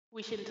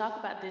We shouldn't talk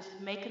about this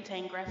may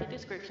contain graphic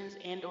descriptions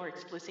and/or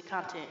explicit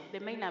content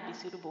that may not be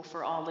suitable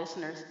for all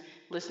listeners.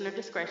 Listener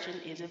discretion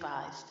is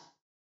advised.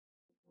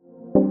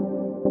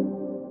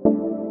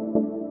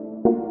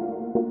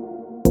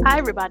 Hi,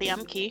 everybody.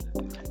 I'm Key,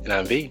 And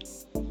I'm V.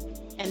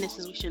 and this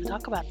is We Shouldn't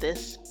Talk About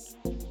This.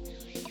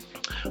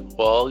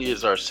 Well, it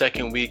is our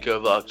second week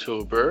of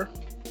October.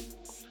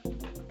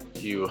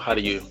 You, how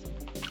do you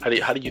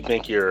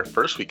think your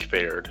first week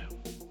fared?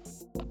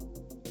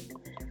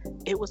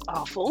 It was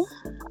awful.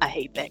 I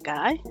hate that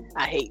guy.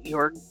 I hate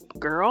your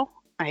girl.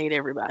 I hate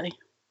everybody.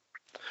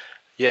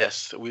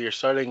 Yes, we are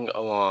starting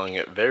along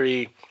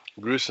very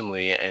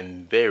gruesomely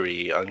and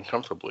very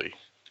uncomfortably.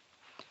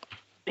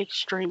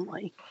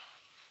 Extremely.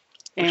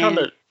 We're trying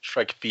And to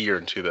strike fear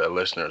into the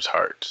listeners'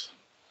 hearts.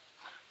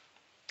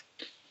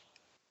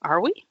 are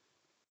we?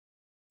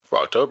 For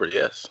October,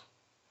 yes.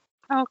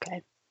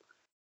 Okay.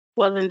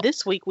 Well, then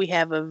this week we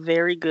have a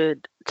very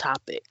good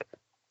topic: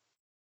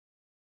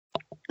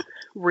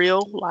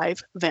 real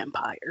life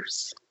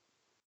vampires.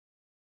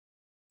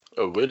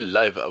 A real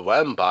life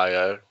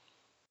vampire.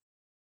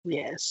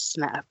 Yes.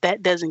 Now, if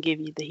that doesn't give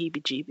you the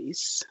heebie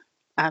jeebies,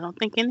 I don't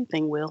think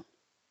anything will.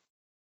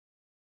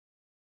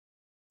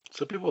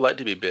 Some people like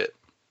to be bit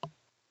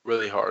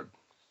really hard.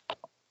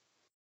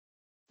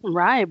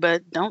 Right,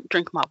 but don't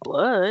drink my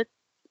blood.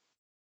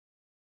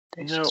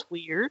 You That's know, just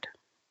weird.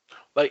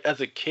 like as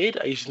a kid,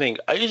 I used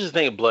to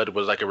think blood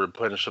was like a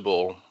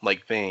replenishable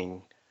like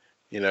thing.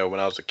 When I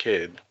was a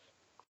kid,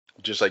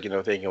 just like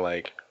thinking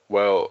like,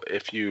 well,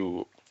 if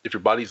your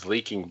body's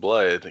leaking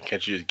blood, then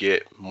can't you just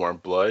get more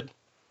blood?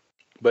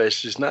 But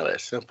it's just not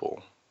that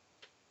simple.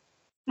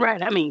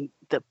 Right. I mean,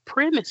 the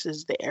premise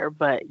is there,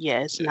 but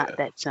yeah, it's not Yeah,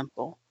 that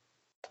simple.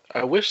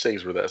 I wish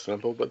things were that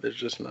simple, but they're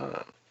just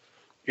not.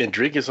 And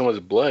drinking someone's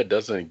blood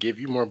doesn't give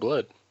you more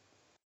blood.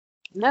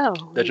 No.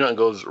 That junk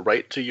goes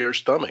right to your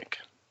stomach.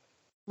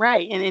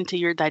 Right. And into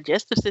your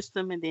digestive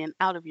system and then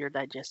out of your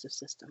digestive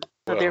system.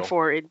 So Well,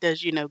 therefore, it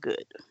does you no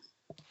good.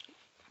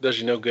 does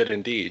you no good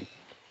indeed.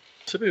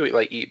 Some people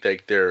like eat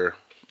like their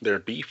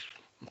beef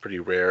pretty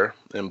rare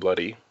and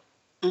bloody.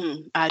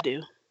 I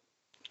do.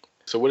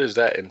 So what does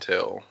that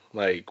entail?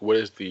 Like, what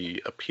is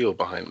the appeal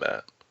behind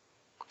that?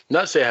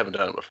 Not to say I haven't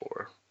done it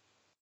before.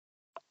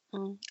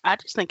 I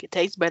just think it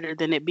tastes better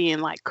than it being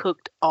like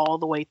cooked all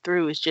the way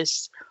through. It's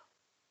just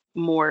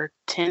more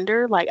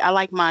tender. Like I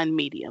like mine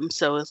medium.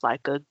 So it's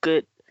like a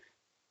good,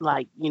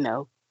 like,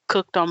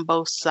 cooked on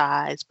both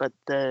sides, but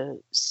the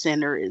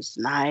center is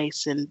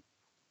nice and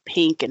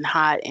pink and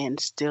hot and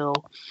still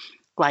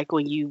like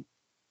when you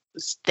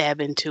stab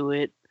into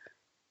it,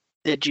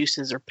 the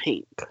juices are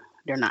pink.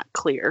 They're not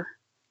clear.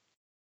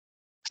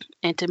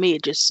 And to me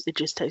it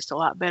just tastes a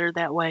lot better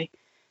that way.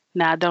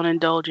 Now I don't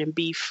indulge in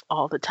beef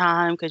all the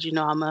time because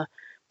I'm a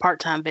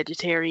part-time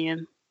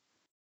vegetarian,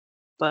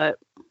 but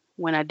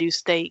when I do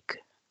steak,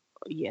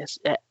 yes,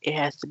 it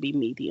has to be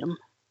medium.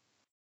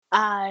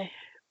 I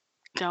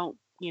don't,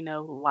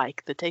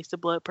 like the taste of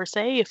blood per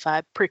se. If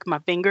I prick my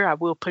finger, I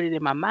will put it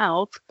in my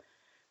mouth,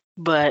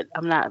 but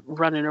I'm not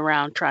running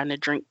around trying to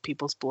drink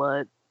people's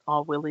blood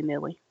all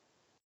willy-nilly.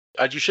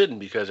 As you shouldn't,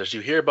 because as you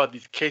hear about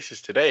these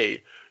cases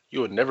today, you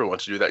would never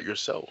want to do that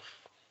yourself.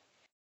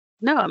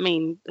 No, I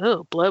mean,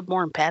 oh,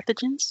 bloodborne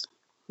pathogens?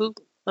 Who?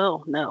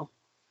 Oh, no.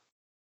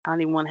 I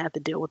don't even want to have to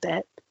deal with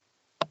that.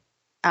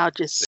 I'll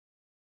just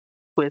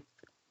with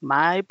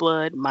my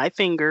blood, my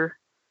finger,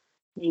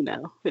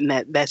 and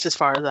that's as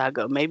far as I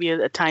go. Maybe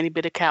a tiny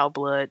bit of cow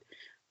blood,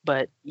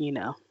 but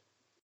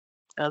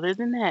other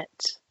than that,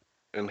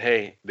 And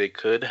hey, they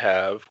could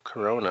have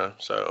corona,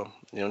 so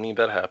you don't need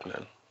that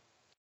happening.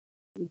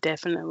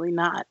 definitely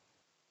not.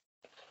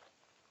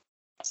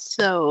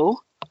 So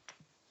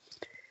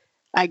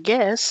I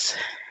guess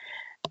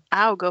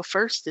I'll go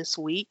first this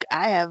week.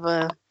 I have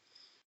a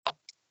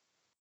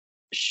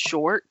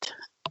short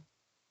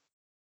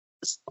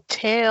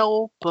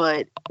tale,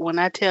 but when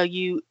I tell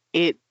you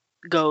it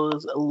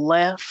goes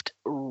left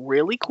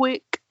really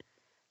quick,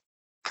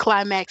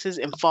 climaxes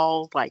and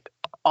falls like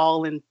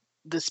all in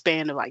the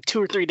span of like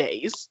 2 or 3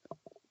 days.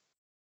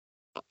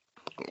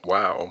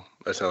 Wow,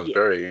 that sounds Yeah,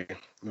 very,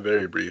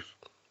 very brief.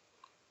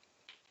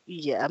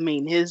 yeah. I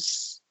mean,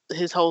 his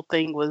whole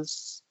thing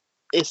was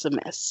it's a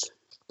mess.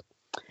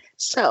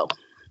 So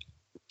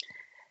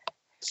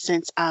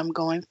since I'm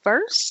going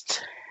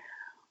first,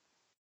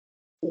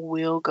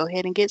 we'll go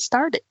ahead and get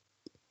started.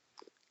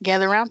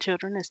 Gather around,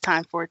 children. It's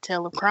time for a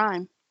tale of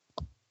crime.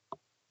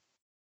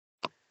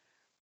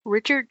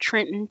 Richard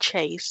Trenton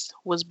Chase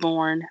was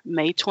born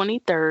May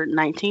 23rd,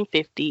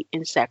 1950,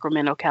 in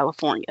Sacramento,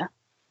 California.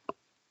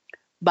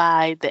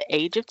 By the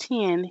age of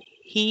 10,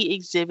 he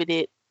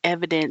exhibited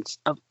evidence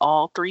of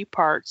all three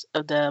parts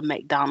of the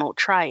McDonald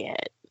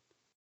triad.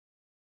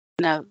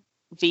 Now,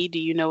 V, do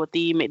you know what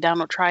the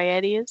McDonald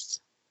triad is?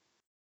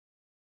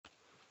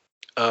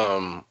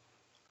 Um,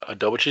 a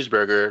double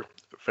cheeseburger,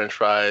 French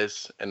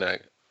fries, and a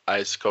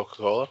iced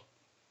Coca-Cola.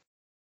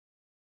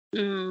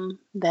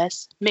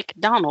 That's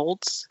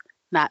McDonald's,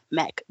 not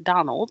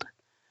MacDonald,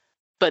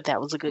 but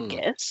that was a good Hmm.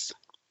 guess.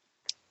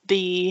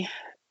 The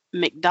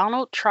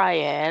McDonald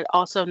triad,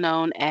 also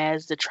known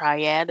as the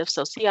triad of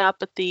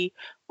sociopathy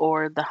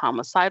or the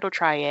homicidal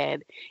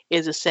triad,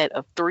 is a set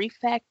of three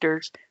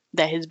factors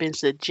that has been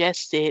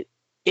suggested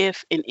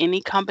if in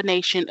any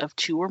combination of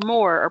two or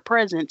more are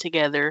present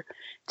together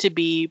to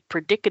be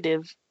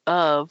predicative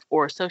of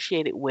or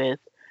associated with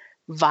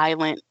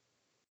violent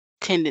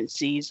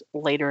tendencies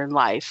later in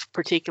life,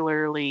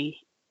 particularly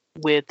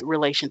with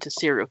relation to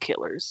serial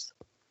killers.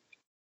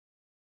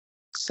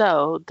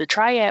 So, the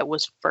triad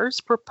was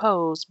first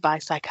proposed by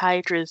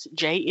psychiatrist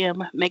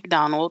J.M.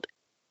 McDonald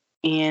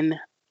in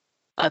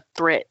A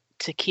Threat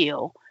to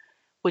Kill,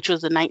 which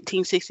was a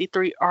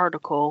 1963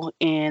 article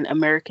in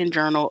American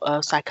Journal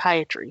of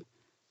Psychiatry.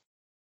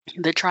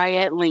 The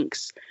triad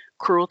links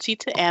cruelty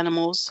to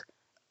animals,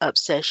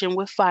 obsession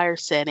with fire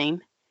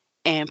setting,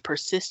 and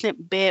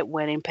persistent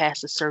bedwetting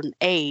past a certain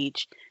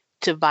age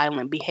to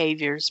violent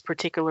behaviors,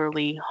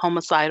 particularly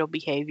homicidal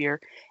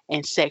behavior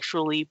and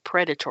sexually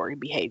predatory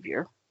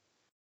behavior.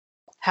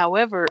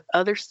 However,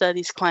 other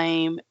studies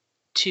claim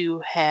to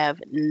have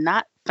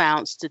not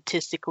found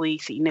statistically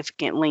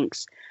significant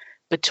links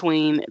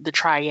between the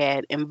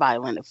triad and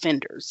violent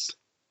offenders.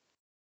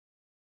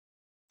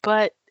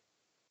 But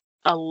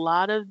a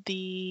lot of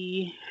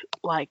the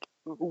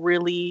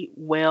really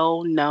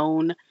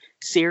well-known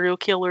serial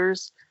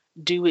killers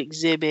do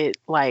exhibit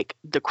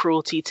the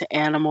cruelty to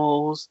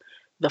animals,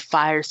 the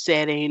fire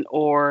setting,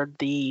 or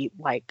the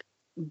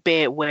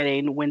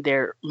bedwetting when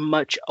they're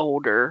much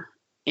older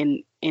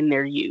in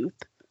their youth.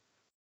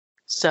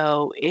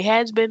 So it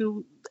has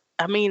been,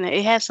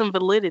 it has some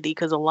validity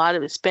because a lot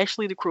of,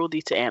 especially the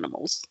cruelty to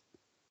animals,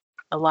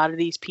 a lot of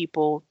these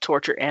people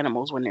torture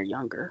animals when they're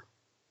younger.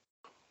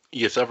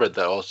 Yes, I've read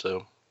that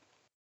also.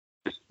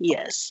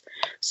 Yes.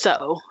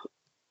 So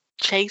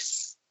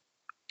Chase,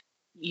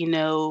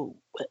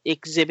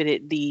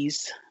 exhibited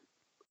these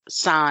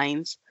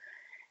signs,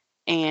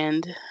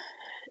 and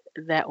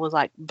that was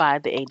by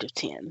the age of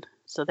 10.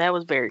 So that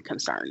was very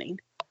concerning.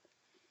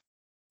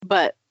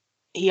 But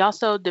he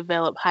also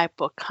developed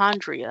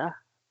hypochondria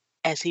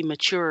as he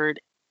matured.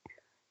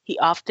 He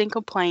often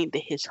complained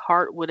that his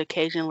heart would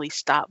occasionally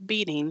stop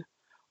beating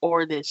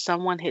or that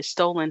someone had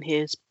stolen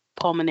his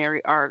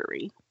pulmonary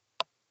artery.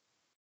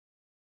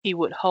 He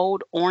would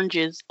hold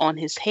oranges on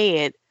his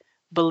head,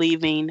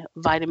 believing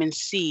vitamin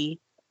C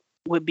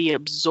would be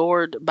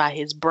absorbed by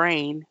his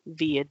brain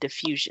via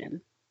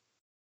diffusion.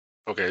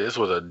 Okay, this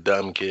was a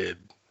dumb kid.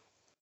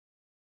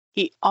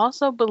 He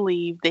also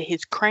believed that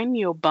his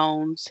cranial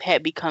bones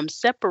had become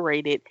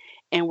separated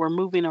and were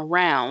moving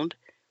around,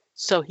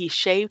 so he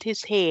shaved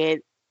his head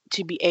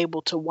to be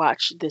able to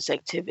watch this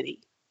activity.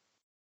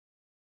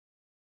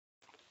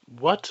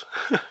 What?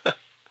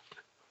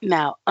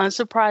 Now,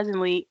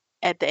 unsurprisingly,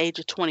 at the age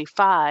of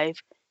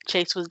 25,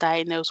 Chase was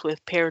diagnosed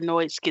with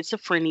paranoid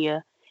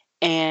schizophrenia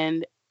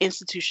and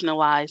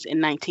institutionalized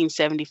in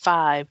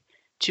 1975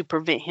 to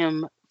prevent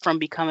him from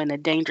becoming a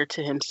danger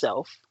to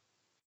himself.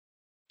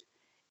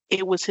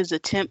 It was his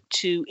attempt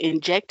to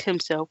inject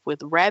himself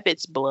with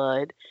rabbit's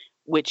blood,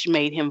 which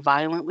made him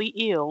violently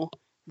ill,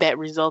 that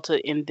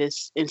resulted in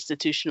this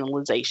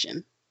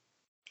institutionalization.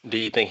 Do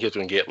you think he was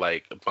going to get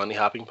bunny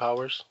hopping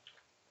powers?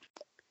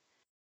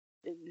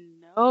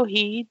 No,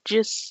 he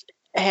just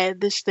had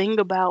this thing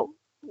about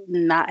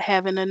not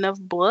having enough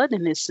blood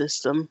in his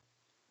system.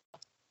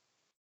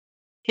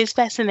 His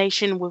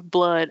fascination with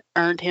blood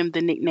earned him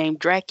the nickname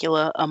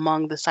Dracula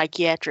among the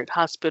psychiatric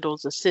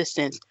hospital's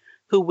assistants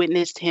who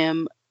witnessed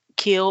him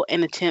kill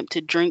and attempt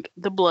to drink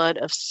the blood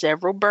of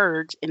several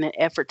birds in an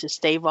effort to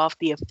stave off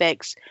the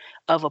effects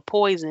of a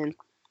poison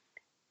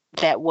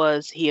that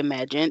was, he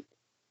imagined,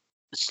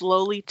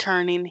 slowly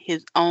turning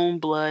his own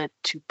blood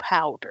to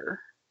powder.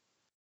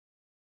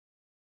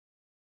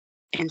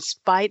 In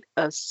spite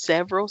of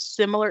several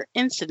similar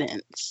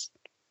incidents,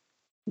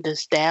 the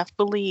staff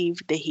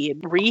believed that he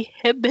had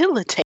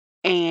rehabilitated,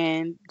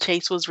 and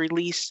Chase was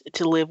released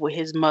to live with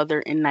his mother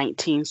in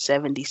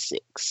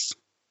 1976.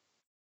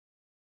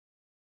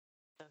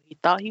 So he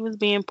thought he was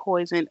being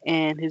poisoned,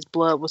 and his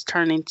blood was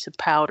turning to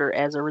powder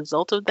as a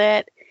result of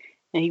that,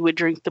 and he would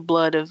drink the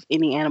blood of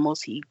any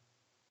animals he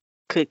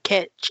could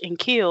catch and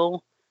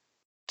kill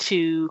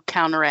to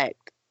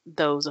counteract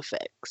those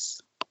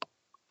effects.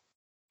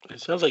 It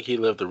sounds like he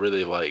lived a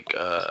really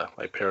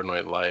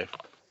paranoid life.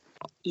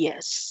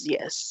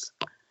 Yes.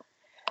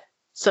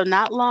 So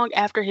not long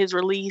after his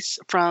release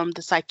from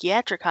the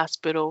psychiatric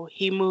hospital,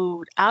 he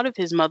moved out of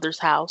his mother's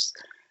house,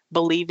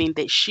 believing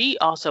that she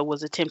also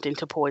was attempting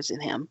to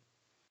poison him.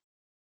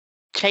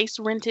 Chase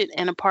rented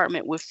an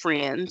apartment with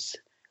friends,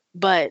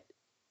 but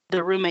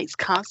the roommates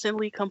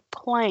constantly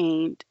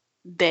complained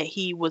that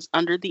he was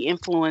under the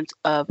influence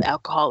of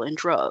alcohol and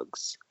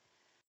drugs.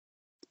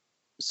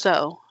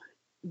 So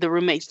the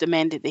roommates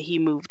demanded that he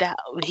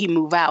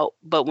move out,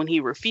 but when he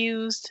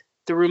refused,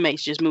 the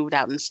roommates just moved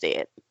out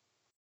instead.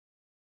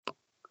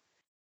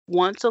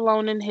 Once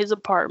alone in his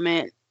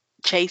apartment,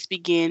 Chase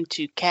began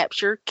to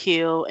capture,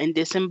 kill, and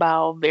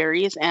disembowel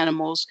various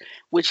animals,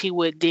 which he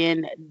would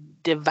then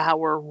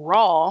devour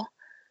raw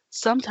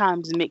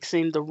sometimes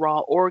mixing the raw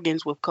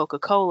organs with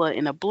Coca-Cola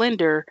in a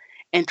blender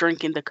and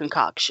drinking the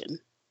concoction.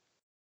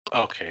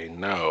 Okay,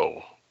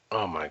 no.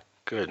 Oh my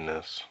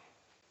goodness.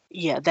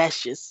 Yeah,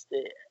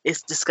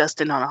 it's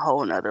disgusting on a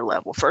whole nother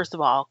level. First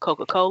of all,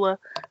 Coca-Cola,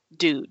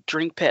 dude,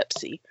 drink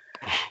Pepsi.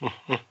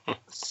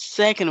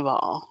 Second of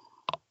all,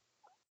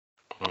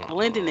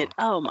 blending it,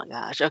 oh my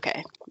gosh,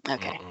 okay.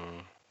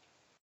 Mm-mm.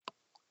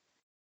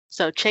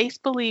 So Chase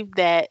believed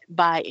that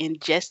by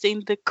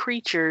ingesting the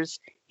creatures,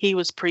 he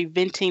was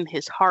preventing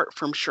his heart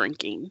from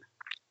shrinking.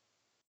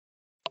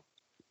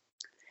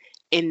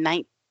 In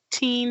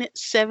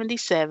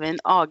 1977,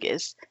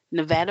 August,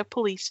 Nevada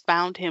police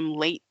found him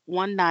late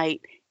one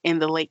night in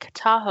the Lake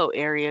Tahoe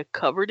area,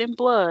 covered in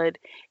blood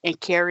and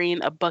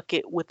carrying a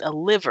bucket with a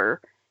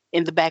liver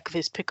in the back of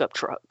his pickup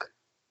truck.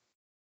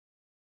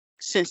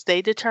 Since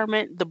they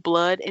determined the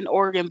blood and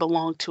organ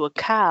belonged to a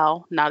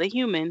cow, not a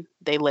human,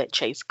 they let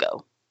Chase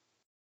go.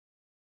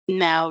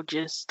 Now,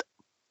 just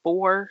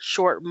 4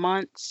 short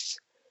months,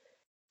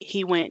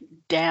 he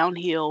went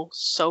downhill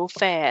so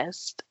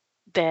fast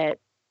that,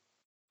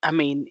 I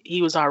mean,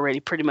 he was already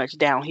pretty much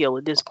downhill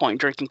at this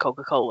point drinking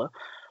Coca-Cola,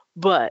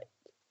 but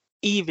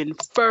even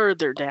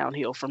further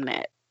downhill from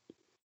that.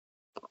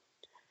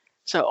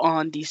 So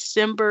on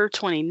December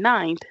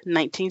 29th,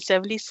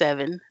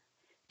 1977,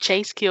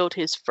 Chase killed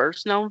his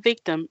first known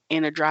victim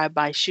in a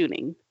drive-by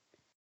shooting.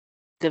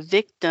 The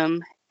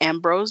victim,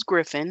 Ambrose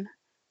Griffin,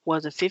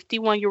 was a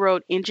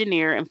 51-year-old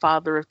engineer and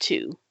father of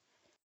two.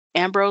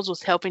 Ambrose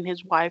was helping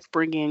his wife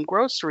bring in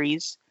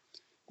groceries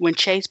when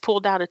Chase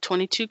pulled out a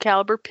 .22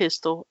 caliber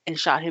pistol and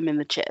shot him in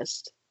the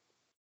chest.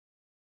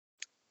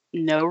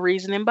 No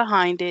reasoning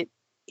behind it.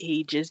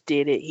 He just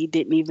did it. He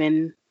didn't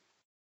even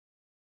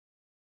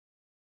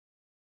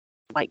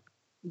like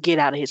get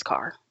out of his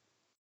car.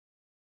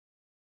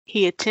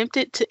 He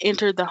attempted to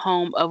enter the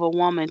home of a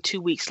woman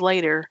 2 weeks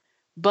later,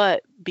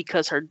 but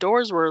because her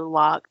doors were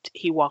locked,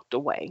 he walked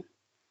away.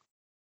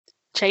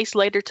 Chase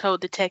later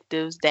told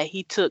detectives that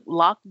he took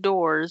locked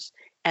doors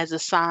as a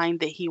sign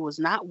that he was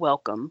not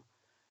welcome,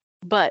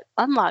 but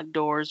unlocked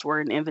doors were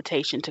an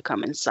invitation to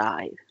come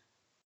inside.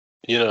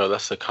 You know,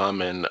 that's a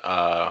common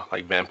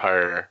like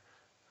vampire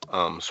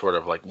sort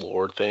of like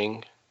lore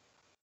thing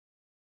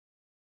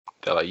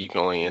that like you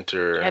can only You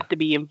enter. have to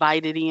be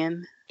invited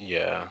in.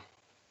 Yeah.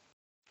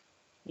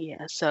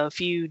 Yeah, so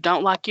if you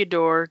don't lock your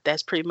door,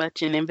 that's pretty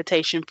much an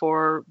invitation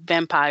for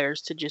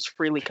vampires to just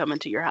freely come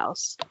into your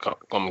house.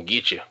 Come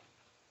get you.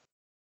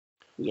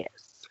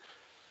 Yes.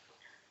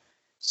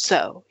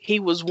 So he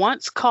was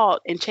once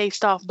caught and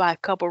chased off by a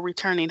couple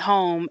returning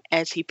home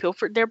as he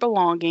pilfered their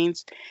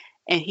belongings,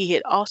 and he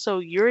had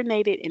also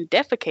urinated and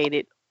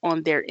defecated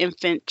on their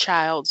infant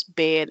child's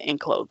bed and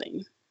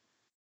clothing.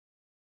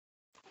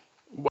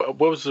 What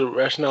was the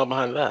rationale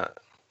behind that?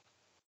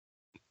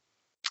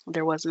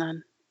 There was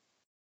none.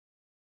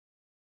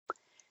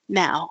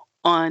 Now,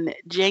 on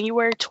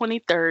January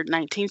 23rd,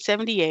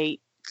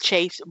 1978,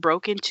 Chase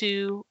broke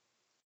into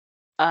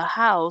a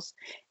house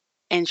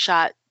and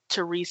shot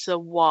Teresa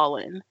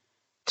Wallen.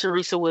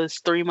 Teresa was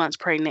 3 months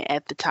pregnant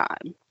at the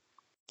time.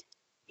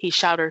 He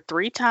shot her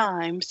 3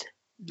 times,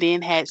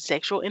 then had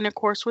sexual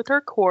intercourse with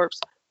her corpse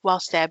while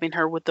stabbing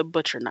her with a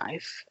butcher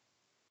knife.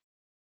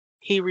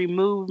 He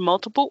removed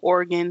multiple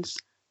organs,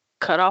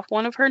 cut off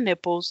one of her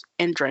nipples,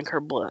 and drank her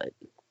blood.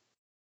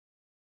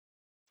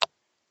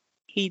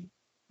 He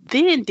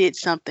then did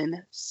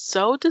something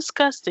so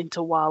disgusting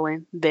to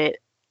Wallen that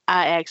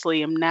I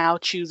actually am now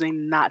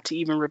choosing not to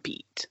even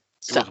repeat.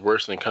 It was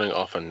worse than cutting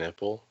off a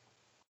nipple.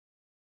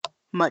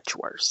 Much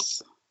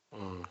worse.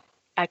 Mm.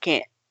 I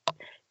can't.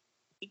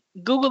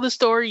 Google the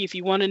story if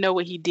you want to know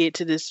what he did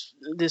to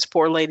this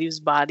poor lady's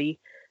body.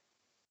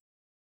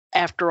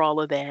 After all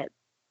of that,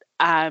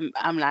 I'm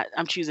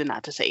choosing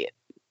not to say it.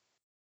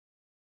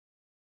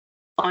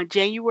 On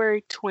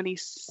January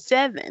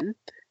 27th,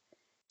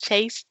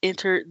 Chase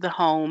entered the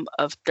home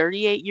of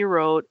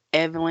 38-year-old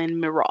Evelyn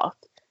Miroth.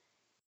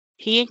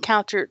 He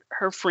encountered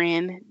her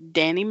friend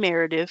Danny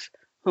Meredith,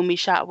 whom he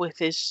shot with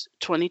his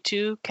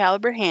 .22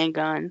 caliber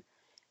handgun,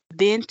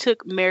 then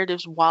took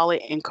Meredith's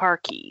wallet and car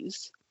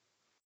keys.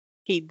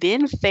 He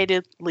then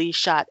fatally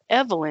shot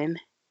Evelyn,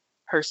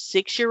 her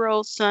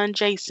 6-year-old son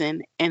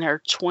Jason, and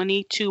her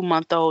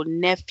 22-month-old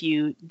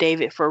nephew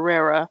David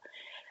Ferreira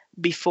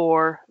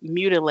before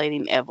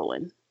mutilating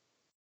Evelyn.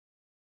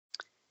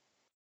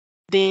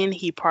 Then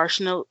he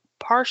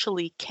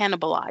partially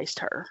cannibalized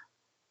her.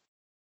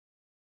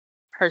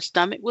 Her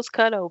stomach was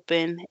cut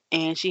open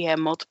and she had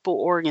multiple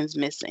organs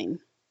missing.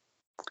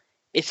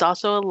 It's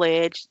also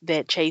alleged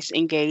that Chase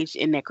engaged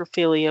in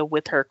necrophilia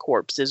with her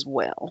corpse as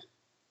well.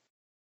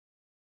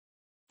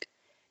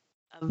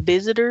 A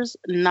visitor's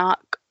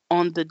knock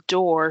on the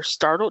door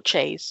startled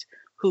Chase,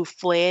 who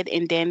fled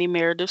in Danny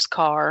Meredith's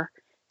car,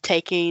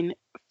 taking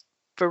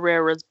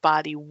Ferreira's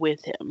body with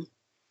him.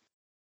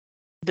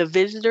 The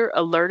visitor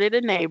alerted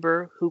a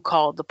neighbor who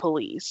called the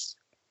police.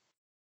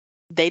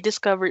 They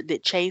discovered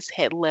that Chase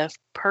had left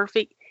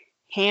perfect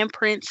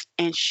handprints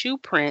and shoe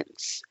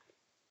prints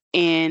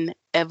in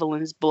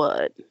Evelyn's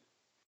blood.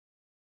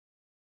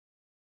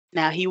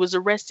 Now, he was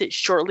arrested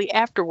shortly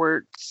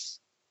afterwards,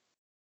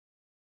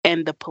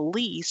 and the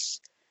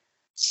police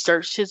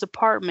searched his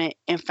apartment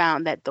and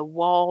found that the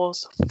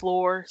walls,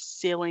 floor,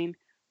 ceiling,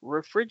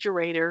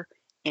 refrigerator,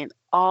 and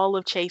all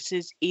of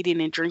Chase's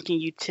eating and drinking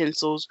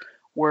utensils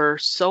were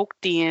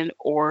soaked in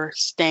or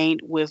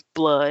stained with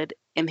blood,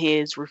 and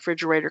his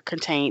refrigerator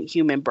contained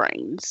human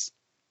brains.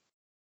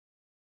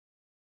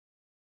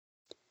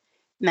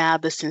 Now,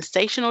 the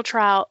sensational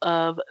trial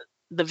of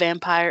the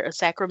Vampire of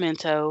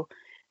Sacramento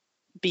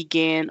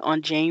began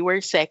on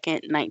January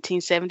 2nd,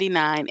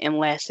 1979, and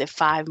lasted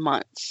 5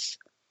 months.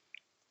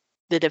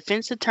 The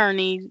defense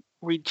attorney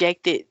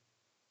rejected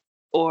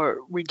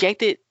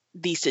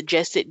the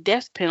suggested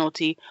death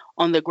penalty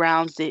on the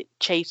grounds that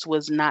Chase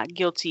was not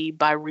guilty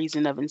by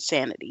reason of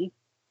insanity.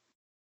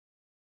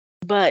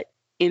 But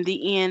in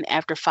the end,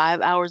 after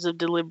 5 hours of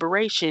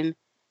deliberation,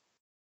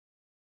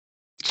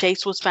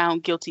 Chase was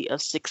found guilty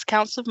of 6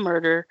 counts of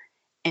murder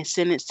and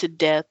sentenced to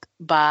death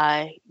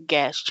by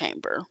gas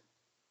chamber.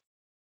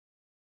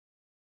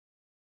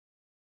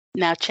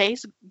 Now,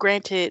 Chase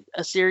granted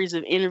a series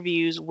of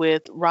interviews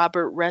with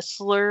Robert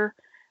Ressler,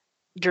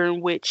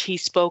 during which he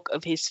spoke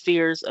of his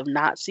fears of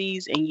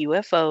Nazis and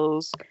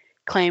UFOs,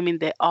 claiming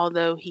that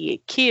although he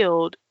had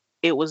killed,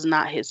 it was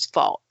not his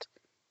fault.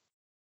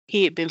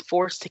 He had been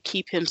forced to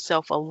keep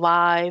himself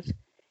alive,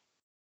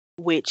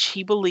 which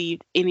he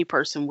believed any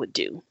person would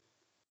do.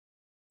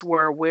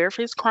 Were aware of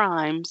his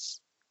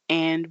crimes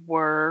and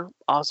were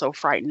also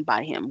frightened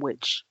by him,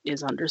 which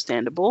is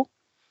understandable.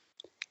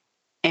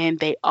 And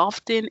they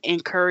often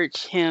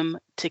encouraged him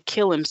to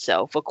kill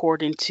himself,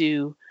 according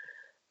to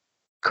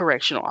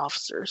correctional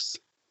officers.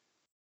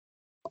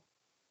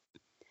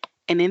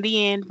 And in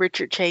the end,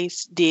 Richard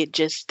Chase did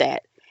just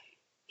that.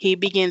 He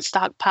began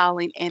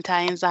stockpiling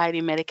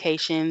anti-anxiety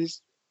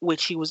medications,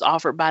 which he was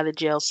offered by the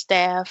jail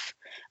staff,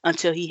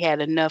 until he had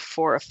enough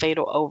for a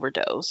fatal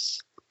overdose.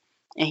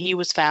 And he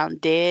was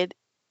found dead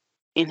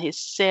in his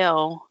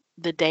cell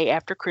the day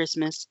after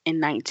Christmas in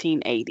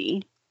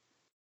 1980.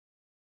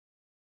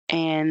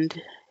 And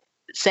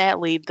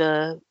sadly,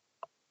 the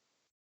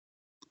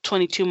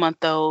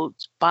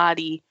 22-month-old's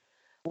body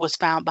was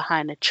found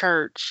behind a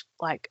church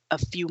like a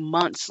few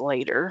months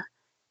later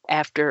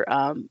after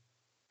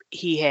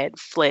he had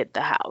fled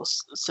the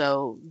house.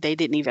 So they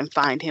didn't even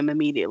find him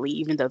immediately,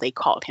 even though they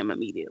caught him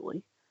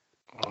immediately.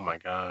 Oh my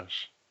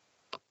gosh.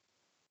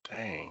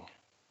 Dang.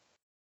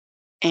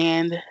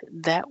 And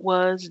that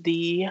was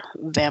the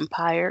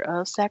Vampire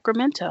of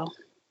Sacramento.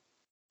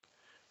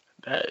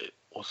 That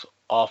was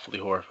awfully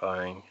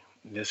horrifying.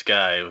 This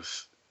guy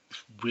was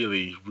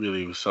really,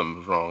 really was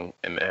something wrong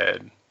in the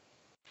head.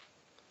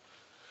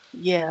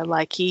 Yeah,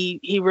 like he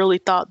really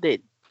thought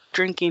that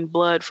drinking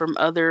blood from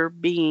other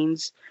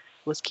beings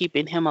was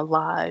keeping him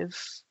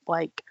alive.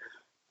 Like,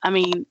 I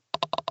mean,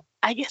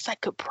 I guess I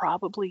could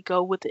probably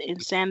go with the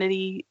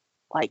insanity,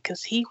 like,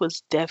 because he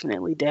was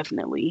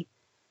definitely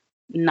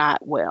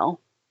not well.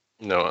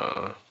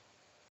 No,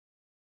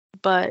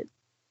 But,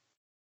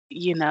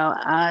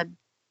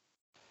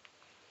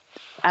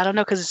 I don't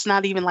know, because it's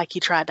not even like he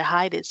tried to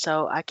hide it,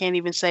 so I can't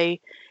even say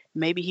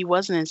maybe he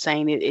wasn't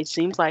insane. It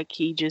seems like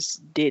he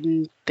just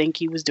didn't think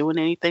he was doing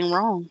anything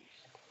wrong.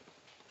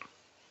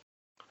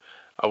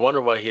 I wonder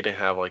why he didn't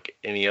have like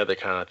any other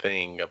kind of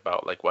thing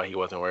about like why he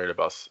wasn't worried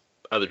about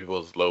other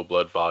people's low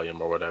blood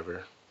volume or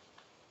whatever.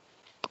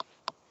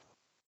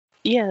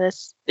 Yeah,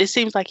 it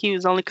seems like he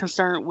was only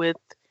concerned with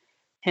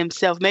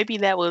himself. Maybe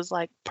that was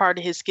like part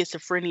of his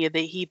schizophrenia, that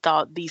he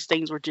thought these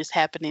things were just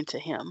happening to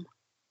him.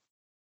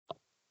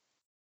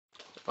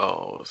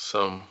 Oh,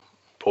 some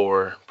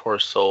poor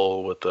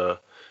soul with a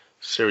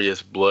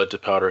serious blood to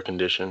powder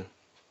condition.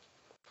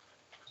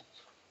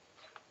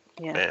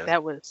 Yeah, Man,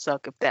 that would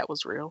suck if that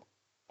was real.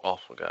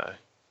 awful guy.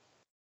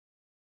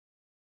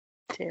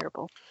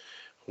 Terrible.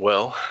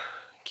 Well,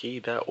 Key,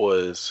 that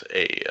was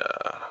a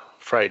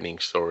frightening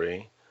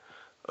story.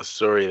 A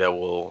story that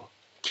will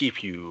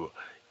keep you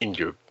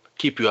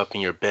up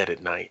in your bed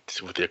at night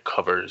with your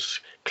covers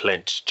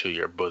clenched to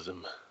your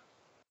bosom.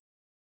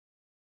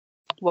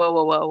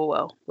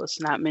 Whoa. Let's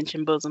not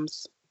mention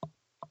bosoms.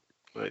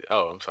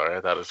 Oh, I'm sorry.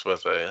 I thought this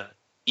was a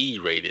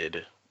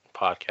E-rated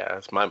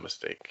podcast. My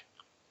mistake.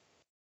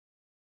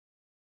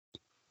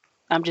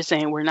 I'm just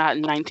saying we're not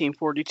in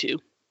 1942.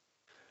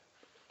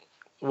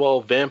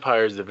 Well,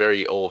 vampires are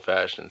very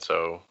old-fashioned,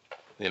 so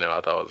I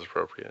thought it was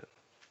appropriate.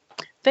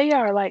 They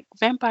are, like,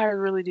 vampires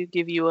really do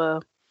give you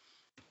a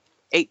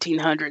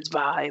 1800s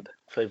vibe.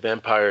 It's like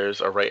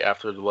vampires are right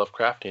after the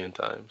Lovecraftian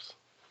times.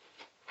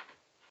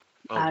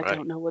 I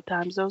don't know what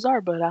times those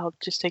are, but I'll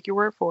just take your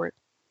word for it.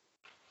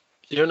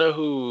 You don't know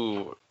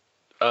who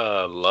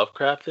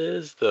Lovecraft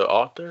is, the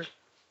author?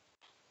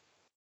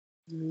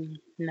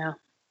 No.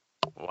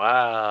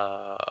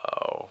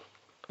 Wow.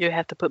 You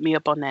have to put me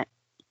up on that.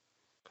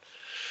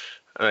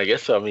 I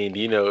guess so. I mean,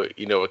 you know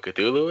what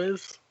Cthulhu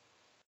is?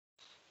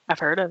 I've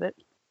heard of it.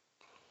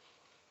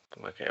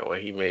 Okay, well,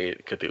 he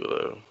made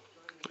Cthulhu,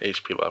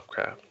 H.P.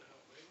 Lovecraft.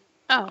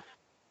 Oh.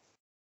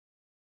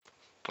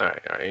 All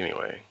right.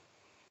 Anyway,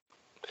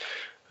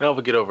 Now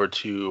we'll get over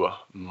to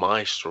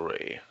my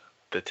story,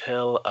 the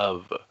tale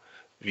of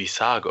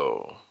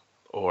Vesago,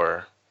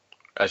 or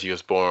as he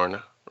was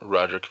born,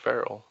 Roderick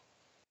Farrell.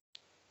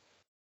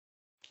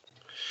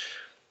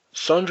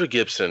 Sandra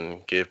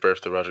Gibson gave birth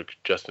to Roderick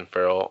Justin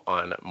Farrell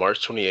on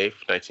March 28,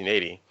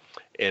 1980,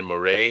 in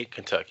Moray,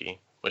 Kentucky,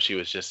 when she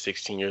was just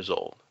 16 years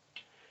old.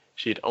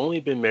 She had only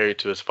been married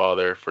to his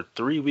father for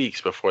 3 weeks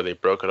before they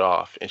broke it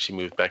off and she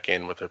moved back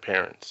in with her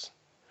parents.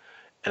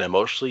 An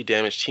emotionally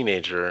damaged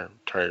teenager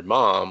turned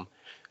mom,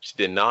 she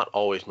did not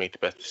always make the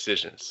best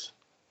decisions,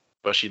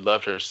 but she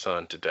loved her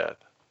son to death,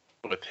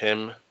 with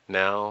him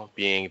now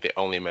being the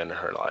only man in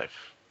her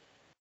life.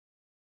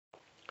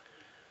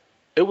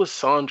 It was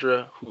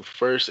Sandra who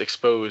first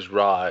exposed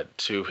Rod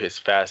to his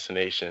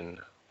fascination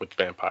with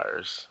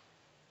vampires.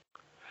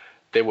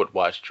 They would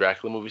watch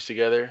Dracula movies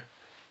together,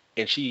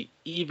 and she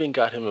even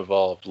got him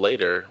involved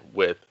later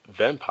with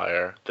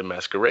Vampire the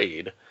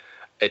Masquerade,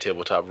 a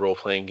tabletop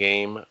role-playing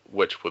game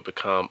which would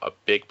become a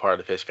big part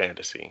of his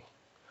fantasy.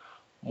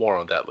 More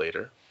on that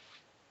later.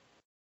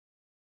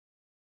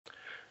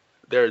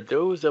 There are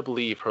those that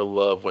believe her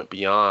love went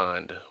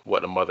beyond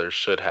what a mother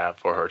should have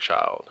for her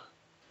child.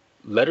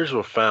 Letters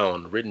were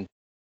found written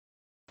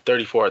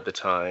 34 at the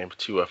time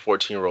to a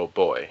 14-year-old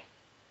boy.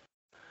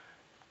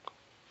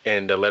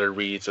 And the letter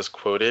reads as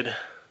quoted,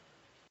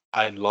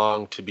 "I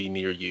long to be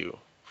near you,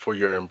 for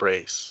your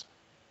embrace.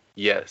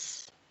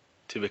 Yes,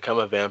 to become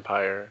a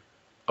vampire,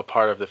 a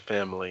part of the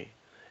family,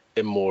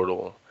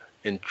 immortal,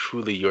 and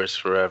truly yours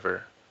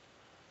forever.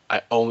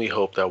 I only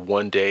hope that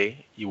one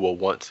day you will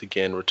once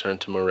again return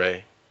to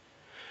Moray.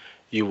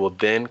 You will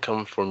then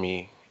come for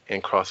me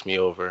and cross me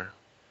over,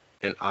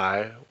 and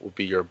I will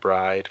be your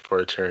bride for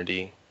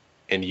eternity,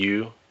 and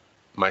you,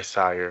 my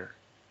sire."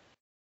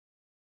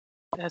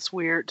 That's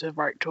weird to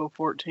write to a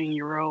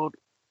 14-year-old.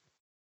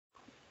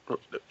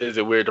 Is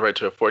it weird to write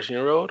to a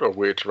 14-year-old or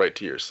weird to write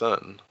to your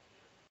son?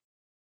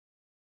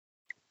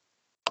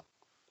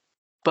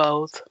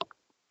 Both.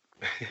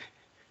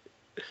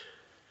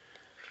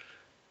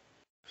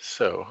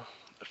 So,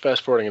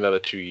 fast forwarding another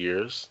 2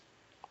 years,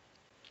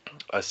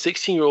 a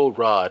 16-year-old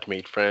Rod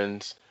made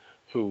friends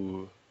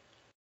who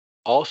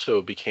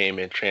also became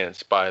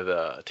entranced by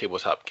the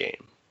tabletop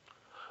game.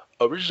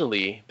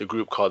 Originally, the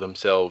group called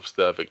themselves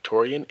the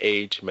Victorian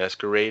Age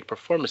Masquerade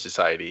Performance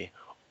Society,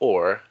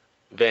 or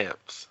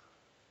VAMPS.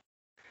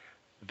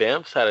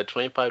 VAMPS had a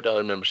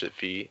 $25 membership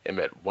fee and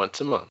met once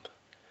a month.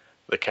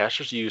 The cash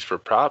was used for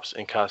props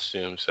and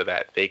costumes so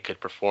that they could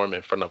perform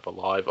in front of a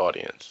live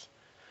audience.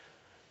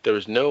 There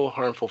was no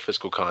harmful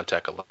physical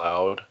contact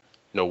allowed,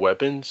 no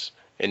weapons,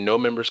 and no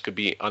members could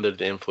be under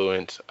the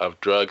influence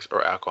of drugs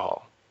or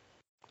alcohol.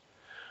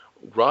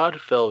 Rod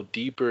fell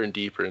deeper and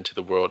deeper into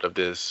the world of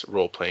this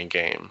role-playing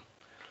game,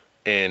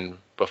 and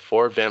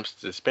before Vamps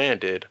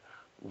disbanded,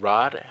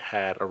 Rod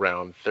had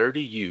around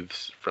 30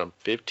 youths from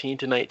 15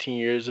 to 19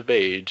 years of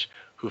age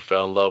who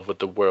fell in love with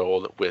the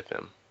world with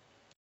him.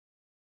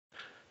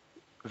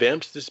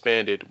 Vamps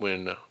disbanded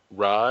when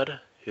Rod,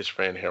 his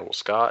friend Harold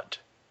Scott,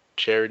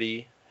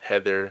 Charity,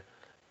 Heather,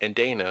 and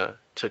Dana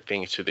took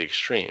things to the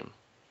extreme.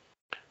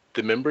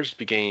 The members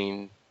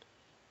began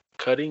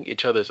cutting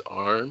each other's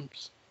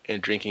arms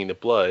and drinking the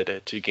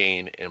blood to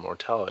gain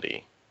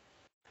immortality.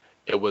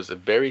 It was a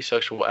very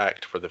sexual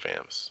act for the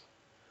Vamps,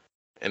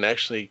 and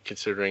actually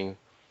considering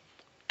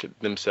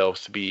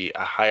themselves to be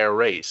a higher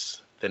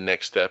race, the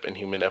next step in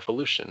human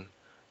evolution,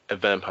 a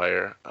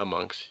vampire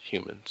amongst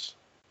humans.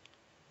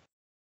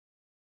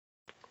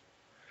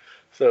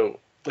 So,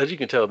 as you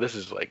can tell, this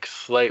is like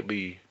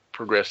slightly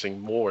progressing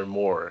more and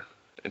more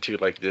into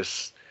like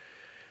this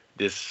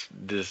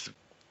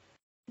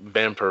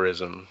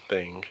vampirism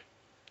thing.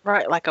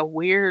 Right, like a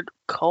weird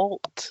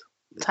cult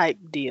type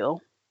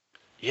deal.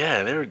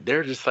 Yeah,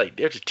 they're just like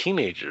they're just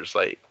teenagers.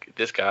 Like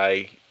this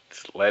guy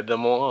just led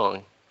them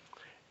along,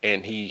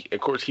 and he,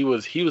 of course, he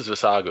was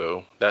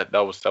Vesago. That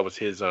was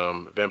his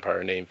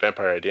vampire name,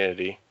 vampire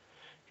identity,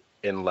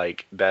 and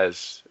like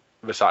that's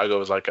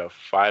Vesago is like a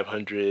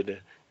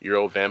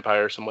 500-year-old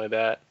vampire or something like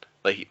that.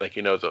 Like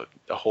the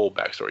whole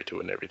backstory to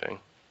it and everything.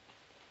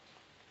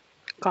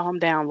 Calm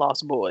down,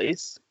 Lost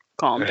Boys.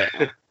 Calm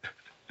down.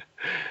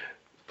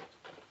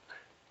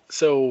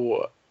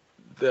 So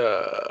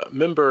the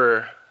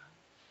member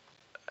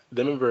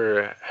the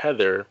member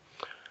Heather,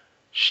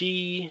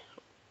 she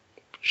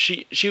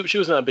she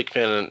was not a big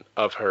fan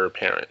of her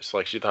parents.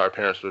 Like she thought her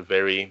parents were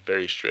very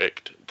very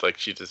strict. It's like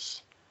she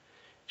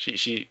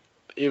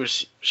she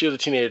was a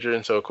teenager,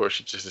 and so of course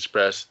she just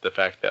expressed the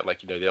fact that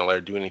like they don't let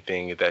her do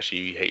anything, that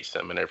she hates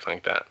them and everything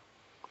like that.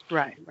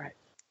 Right, right.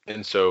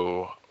 And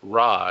so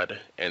Rod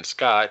and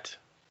Scott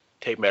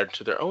take matters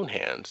to their own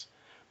hands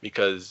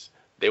because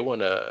they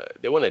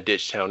wanna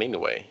ditch town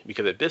anyway.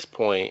 Because at this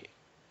point,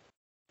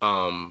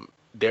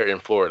 they're in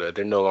Florida.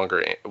 They're no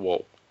longer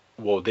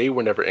well, they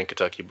were never in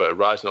Kentucky, but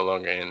Rod's no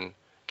longer in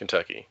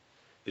Kentucky.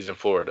 He's in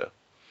Florida.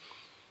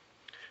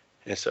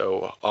 And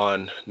so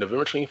on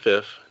November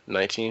 25th,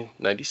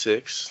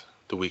 1996,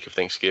 the week of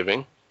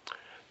Thanksgiving,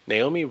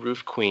 Naomi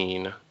Ruth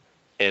Queen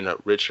and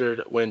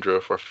Richard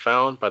Windroff were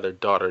found by their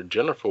daughter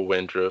Jennifer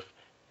Windroff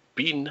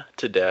beaten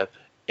to death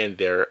in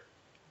their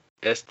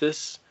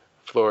Estes,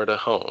 Florida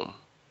home.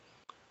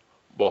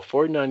 While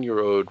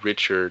 49-year-old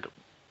Richard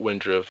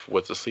Windroff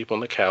was asleep on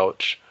the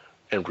couch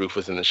and Ruth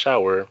was in the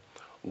shower,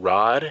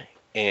 Rod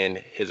and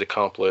his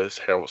accomplice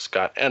Harold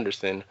Scott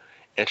Anderson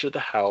entered the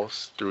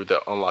house through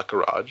the unlocked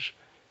garage,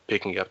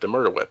 picking up the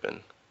murder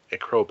weapon, a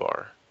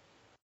crowbar.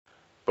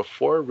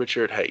 Before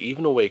Richard had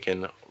even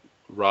awakened,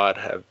 Rod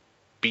had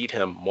beat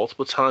him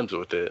multiple times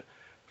with it,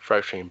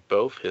 fracturing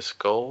both his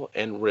skull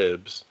and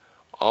ribs,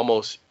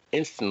 almost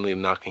instantly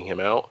knocking him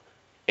out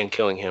and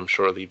killing him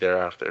shortly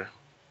thereafter.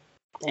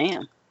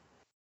 Damn.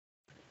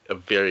 A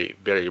very,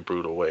 very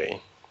brutal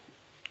way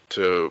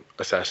to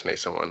assassinate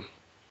someone.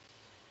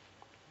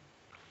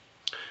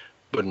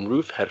 When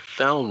Ruth had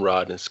found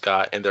Rod and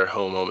Scott in their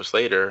home moments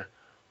later,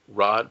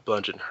 Rod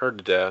bludgeoned her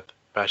to death,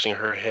 bashing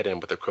her head in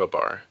with a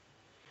crowbar.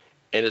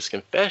 In his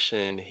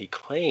confession, he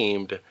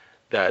claimed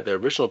that the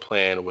original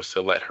plan was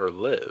to let her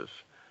live,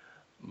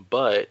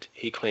 but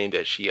he claimed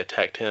that she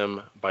attacked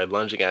him by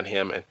lunging at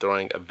him and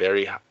throwing a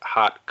very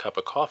hot cup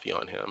of coffee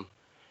on him,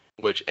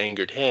 which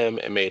angered him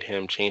and made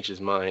him change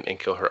his mind and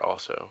kill her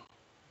also.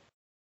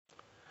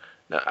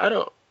 Now, I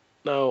don't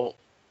know,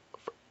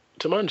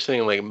 to my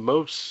understanding, like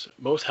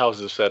most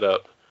houses are set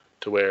up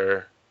to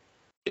where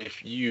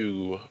if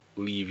you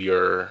leave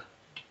your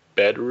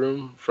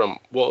bedroom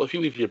if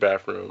you leave your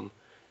bathroom,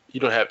 you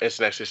don't have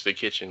instant access to the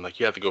kitchen. Like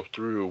you have to go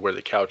through where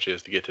the couch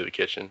is to get to the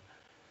kitchen.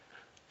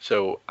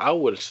 So I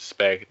would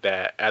suspect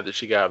that after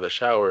she got out of the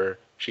shower,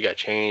 she got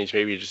changed,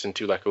 maybe just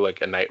into like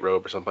a night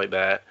robe or something like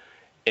that,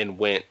 and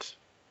went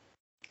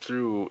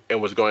through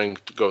and was going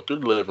to go through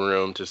the living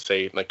room to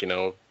say, like,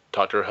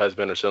 talk to her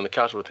husband or sit on the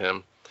couch with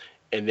him.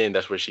 And then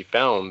that's where she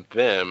found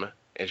them,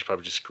 and she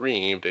probably just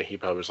screamed, and he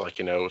probably was like,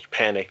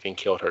 panicked and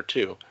killed her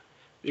too.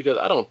 Because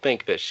I don't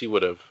think that she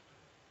would have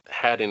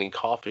had any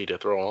coffee to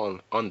throw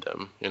on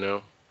them,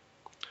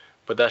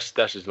 But that's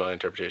just my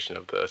interpretation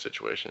of the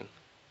situation.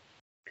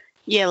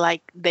 Yeah,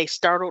 like they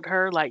startled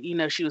her, like,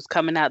 she was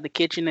coming out the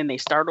kitchen and they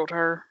startled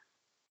her.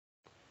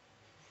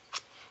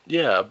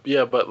 Yeah,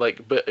 but I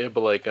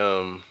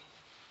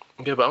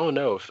don't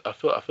know. I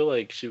feel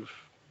like she.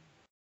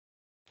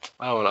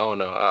 I don't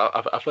know.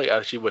 I feel like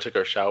as she would take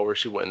her shower,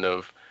 she wouldn't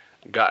have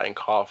gotten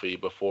coffee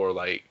before,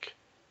 like,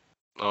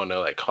 I don't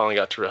know, like calling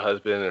out to her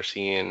husband or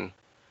seeing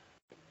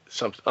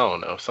something. I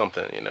don't know,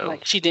 something,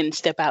 Like she didn't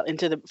step out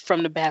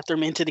from the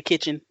bathroom into the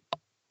kitchen.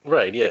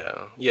 Right.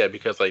 Yeah.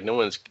 Because like no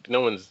one's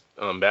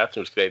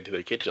bathroom's connected to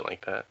the kitchen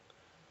like that.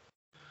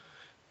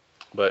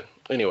 But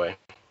anyway,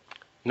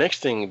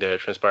 next thing that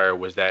transpired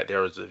was that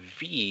there was a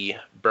V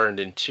burned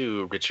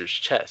into Richard's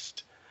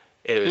chest.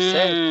 It was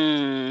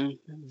said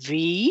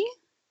V.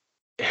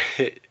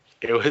 It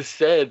was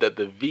said that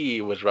the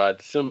V was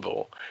Rod's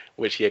symbol,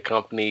 which he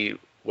accompanied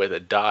with a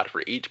dot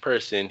for each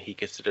person he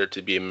considered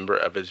to be a member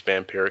of his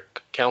vampiric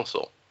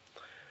council.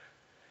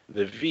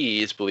 The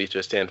V is believed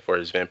to stand for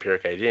his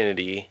vampiric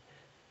identity,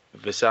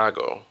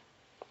 Vesago.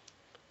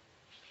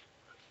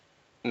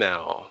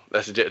 Now,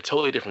 that's a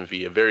totally different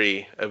V, a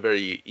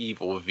very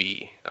evil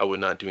V. I would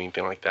not do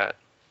anything like that.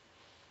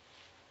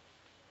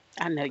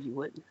 I know you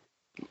wouldn't.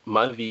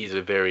 My V's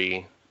are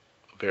very,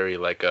 very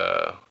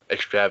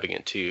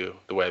extravagant too,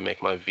 the way I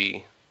make my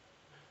V.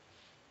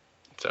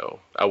 So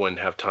I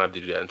wouldn't have time to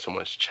do that in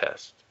someone's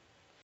chest.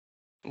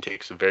 It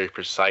takes a very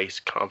precise,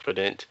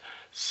 confident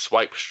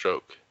swipe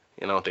stroke,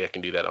 and I don't think I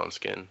can do that on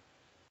skin.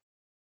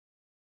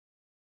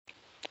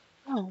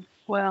 Oh,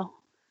 well,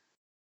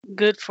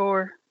 good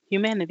for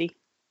humanity.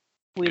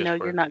 We know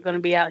you're not going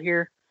to be out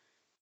here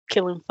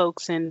killing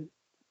folks and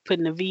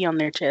putting a V on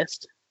their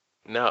chest.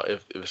 Now,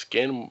 if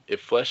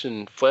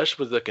flesh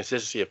was the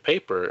consistency of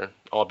paper,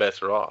 all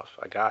bets are off.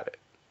 I got it.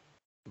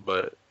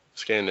 But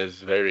skin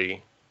is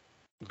very,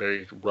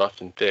 very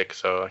rough and thick,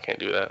 so I can't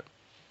do that.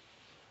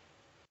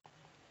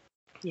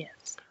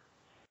 Yes.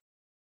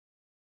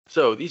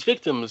 So these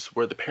victims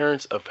were the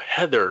parents of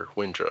Heather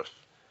Windroff,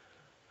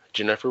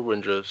 Jennifer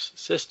Windroff's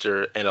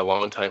sister and a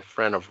longtime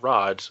friend of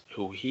Rod's,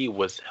 who he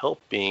was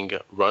helping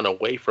run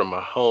away from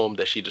a home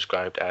that she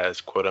described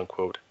as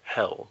quote-unquote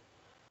hell.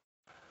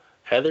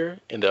 Heather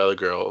and the other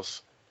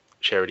girls,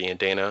 Charity and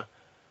Dana,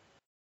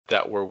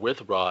 that were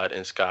with Rod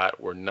and Scott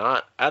were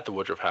not at the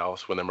Woodruff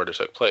house when the murder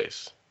took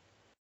place.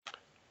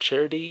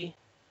 Charity,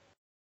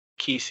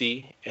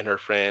 Kesey, and her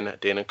friend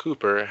Dana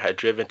Cooper had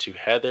driven to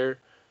Heather's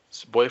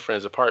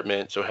boyfriend's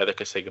apartment so Heather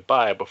could say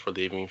goodbye before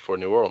leaving for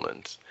New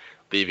Orleans,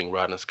 leaving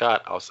Rod and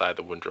Scott outside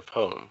the Woodruff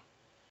home.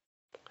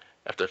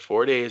 After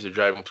 4 days of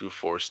driving through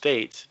 4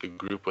 states, the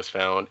group was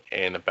found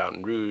in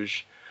Baton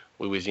Rouge,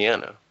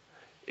 Louisiana.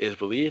 It is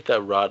believed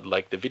that Rod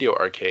liked the video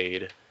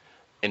arcade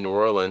in New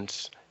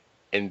Orleans,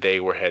 and they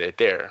were headed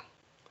there.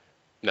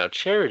 Now,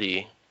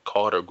 Charity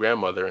called her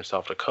grandmother in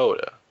South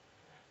Dakota.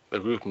 The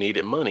group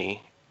needed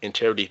money, and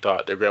Charity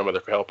thought their grandmother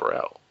could help her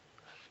out.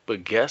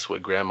 But guess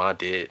what Grandma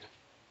did?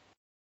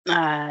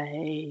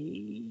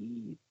 I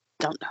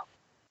don't know.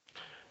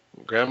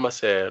 Grandma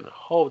said,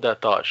 "Hold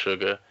that thought,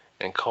 sugar,"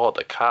 and called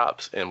the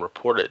cops and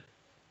reported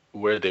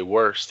where they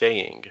were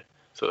staying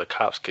so the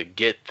cops could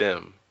get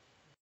them.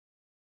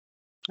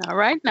 All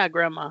right now,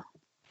 Grandma.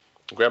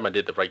 Grandma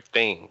did the right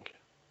thing.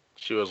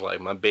 She was like,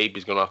 my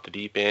baby's going off the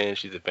deep end.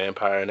 She's a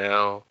vampire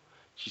now.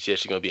 She said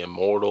she's going to be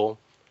immortal.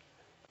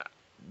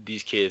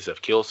 These kids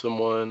have killed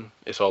someone.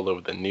 It's all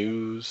over the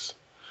news.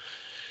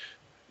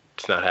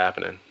 It's not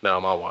happening. Not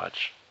on my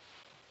watch.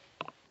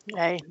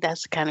 Hey,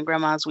 that's the kind of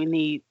grandmas we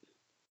need.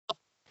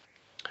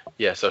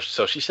 Yeah, so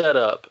she set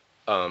up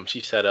a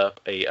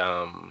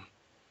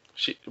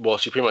she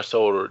pretty much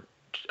told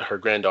her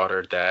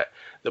granddaughter that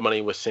the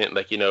money was sent,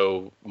 like,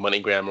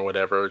 MoneyGram or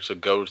whatever, so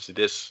go to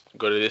this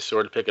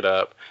store to pick it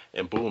up,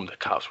 and boom, the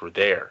cops were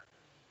there.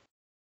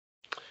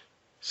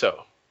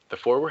 So the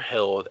four were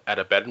held at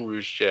a Baton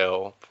Rouge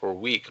jail for a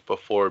week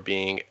before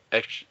being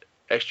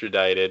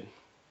extradited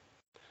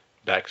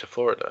back to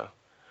Florida,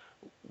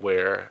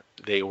 where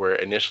they were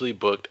initially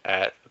booked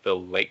at the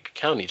Lake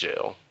County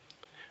Jail.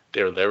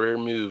 They were later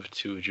moved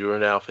to a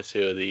juvenile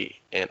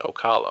facility in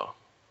Ocala.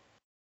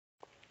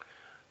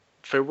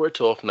 February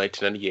 12,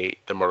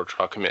 1998, the murder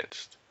trial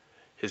commenced.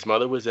 His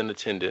mother was in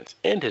attendance,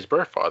 and his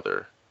birth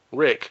father,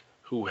 Rick,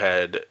 who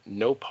had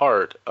no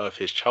part of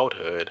his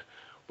childhood,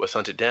 was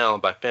hunted down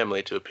by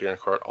family to appear in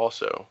court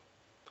also.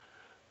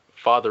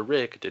 Father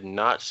Rick did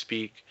not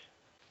speak,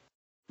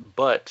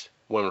 but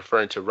when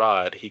referring to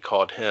Rod, he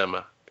called him,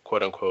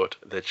 quote-unquote,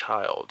 the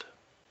child.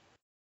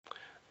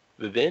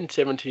 The then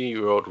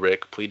 17-year-old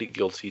Rick pleaded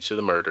guilty to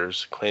the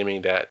murders,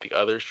 claiming that the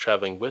others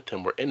traveling with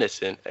him were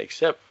innocent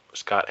except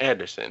Scott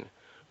Anderson,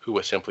 who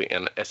was simply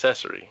an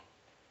accessory.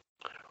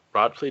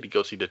 Rod pleaded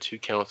guilty to 2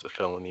 counts of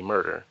felony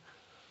murder.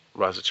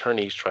 Rod's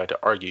attorneys tried to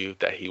argue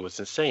that he was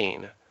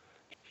insane.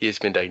 He has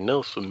been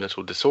diagnosed with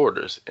mental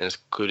disorders,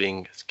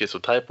 including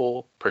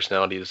schizotypal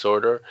personality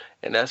disorder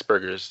and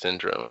Asperger's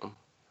syndrome.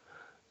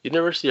 The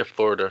University of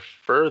Florida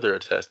further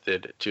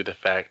attested to the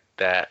fact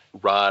that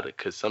Rod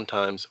could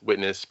sometimes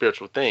witness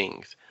spiritual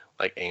things,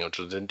 like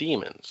angels and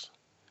demons.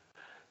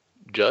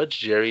 Judge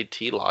Jerry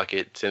T.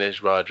 Lockett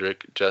sentenced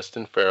Roderick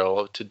Justin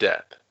Ferrell to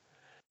death.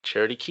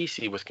 Charity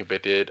Kesey was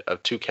convicted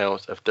of 2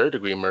 counts of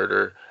third-degree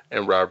murder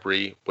and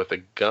robbery with a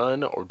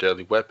gun or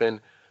deadly weapon.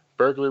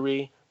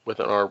 Burglary with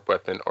an armed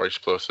weapon or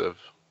explosive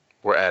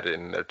were added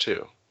in there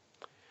too.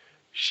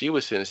 She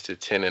was sentenced to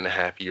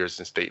 10.5 years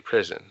in state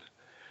prison.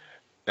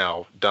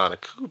 Now, Donna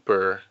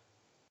Cooper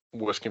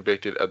was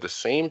convicted of the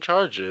same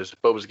charges,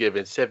 but was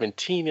given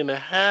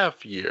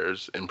 17.5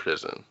 years in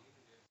prison.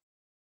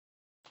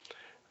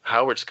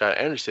 Howard Scott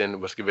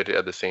Anderson was convicted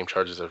of the same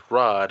charges as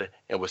Rod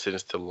and was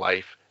sentenced to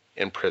life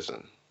in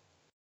prison.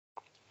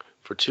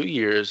 For 2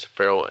 years,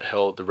 Ferrell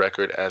held the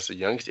record as the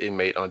youngest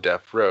inmate on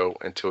death row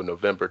until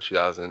November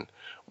 2000,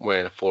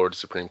 when Florida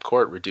Supreme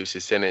Court reduced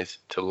his sentence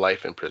to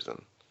life in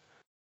prison.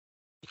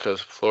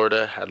 Because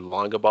Florida had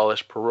long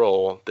abolished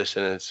parole, the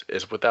sentence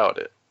is without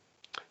it.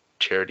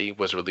 Charity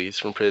was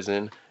released from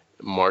prison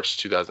in March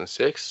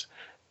 2006,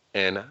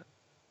 and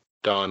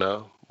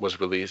Donna was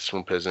released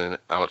from prison in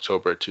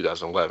October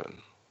 2011.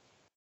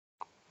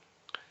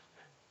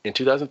 In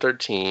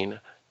 2013,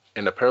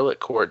 an appellate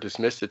court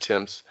dismissed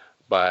attempts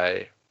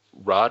by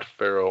Rod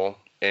Ferrell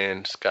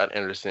and Scott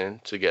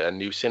Anderson to get a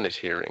new sentence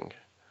hearing.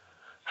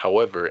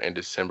 However, in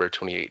December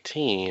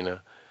 2018,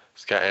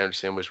 Scott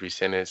Anderson was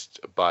resentenced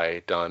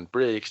by Don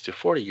Briggs to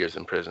 40 years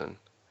in prison.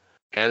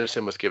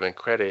 Anderson was given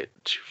credit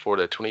for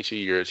the 22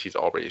 years he's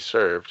already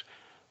served,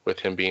 with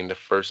him being the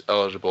first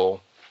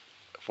eligible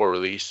for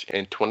release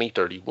in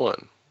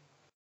 2031.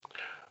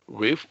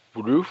 Ruth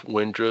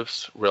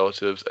Woodruff's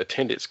relatives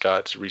attended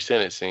Scott's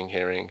resentencing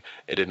hearing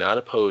and did not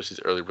oppose his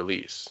early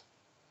release.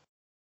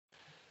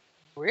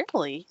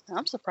 Really?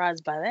 I'm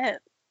surprised by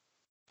that.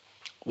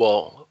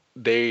 Well,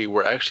 they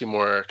were actually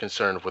more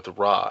concerned with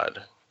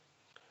Rod.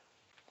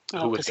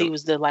 Oh, because he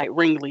was the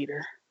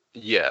ringleader.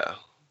 Yeah.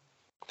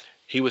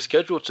 He was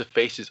scheduled to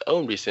face his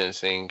own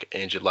resentencing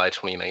in July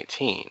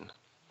 2019.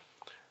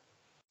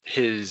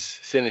 His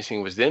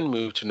sentencing was then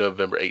moved to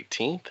November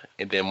 18th,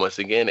 and then once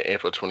again in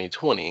April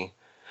 2020,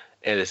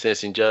 and the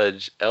sentencing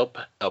judge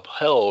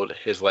upheld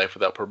his life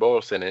without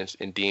parole sentence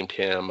and deemed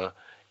him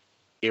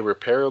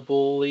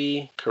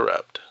irreparably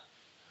corrupt.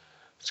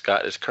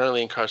 Scott is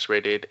currently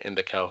incarcerated in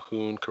the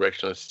Calhoun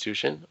Correctional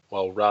Institution,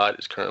 while Rod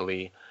is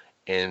currently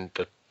in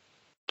the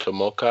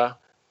Tomoka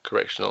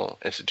Correctional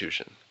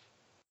Institution.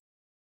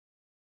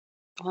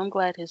 I'm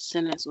glad his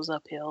sentence was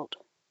upheld.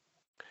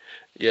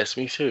 Yes,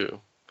 me too.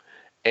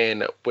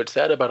 And what's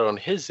sad about it on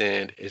his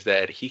end is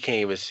that he can't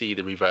even see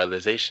the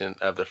revitalization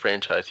of the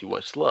franchise he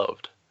once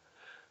loved.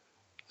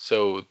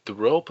 So the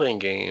role-playing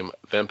game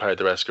Vampire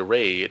the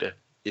Masquerade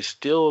is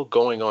still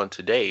going on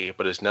today,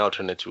 but is now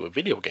turned into a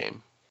video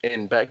game.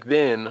 And back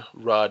then,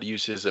 Rod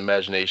used his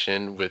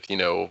imagination with,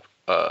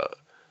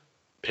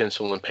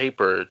 pencil and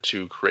paper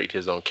to create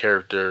his own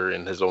character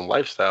and his own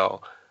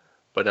lifestyle.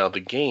 But now the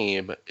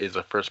game is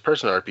a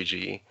first-person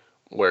RPG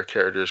where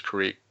characters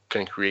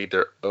can create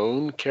their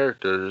own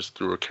characters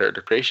through a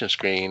character creation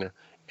screen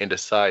and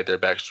decide their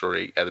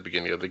backstory at the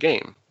beginning of the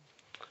game.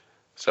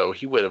 So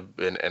he would have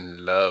been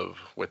in love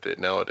with it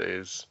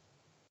nowadays.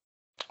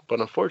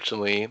 But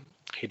unfortunately,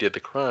 he did the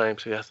crime,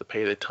 so he has to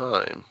pay the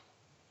time.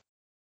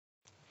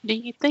 Do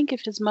you think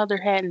if his mother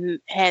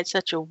hadn't had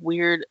such a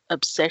weird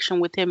obsession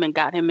with him and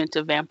got him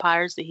into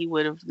vampires that he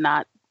would have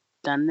not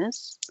done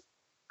this?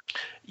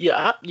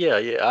 Yeah.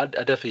 I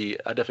definitely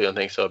don't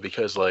think so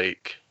because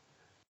like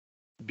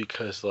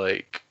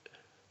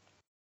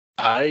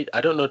I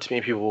don't know too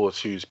many people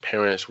whose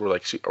parents were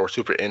like or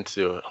super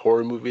into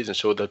horror movies and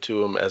showed that to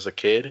them as a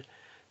kid,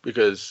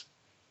 because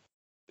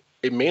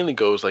it mainly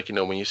goes like,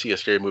 when you see a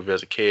scary movie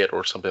as a kid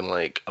or something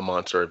like a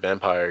monster or a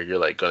vampire, you're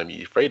like gonna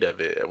be afraid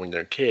of it when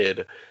you're a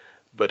kid.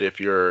 But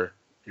if your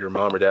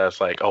mom or dad's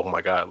like, oh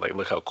my god, like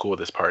look how cool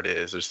this part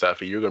is or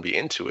stuff, you're gonna be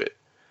into it.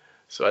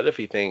 So I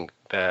definitely think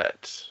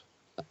that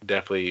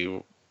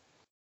definitely,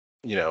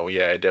 yeah,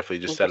 it definitely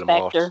just Was set a him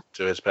off factor?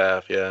 to his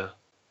path. Yeah.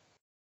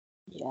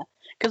 Yeah.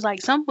 Because,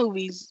 like, some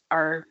movies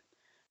are,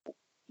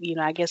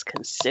 I guess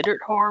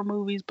considered horror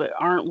movies, but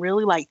aren't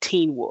really, like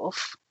Teen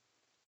Wolf.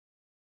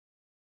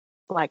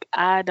 Like,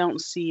 I don't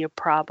see a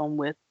problem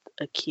with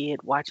a kid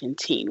watching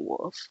Teen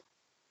Wolf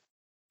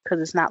because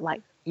it's not,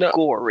 like, No.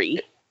 gory.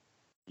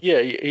 Yeah.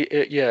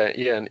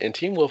 And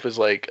Teen Wolf is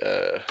like,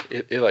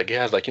 it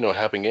has like a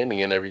happy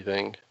ending and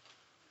everything.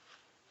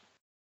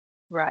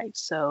 Right.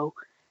 So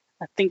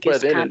I think But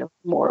it's then, kind of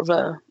more of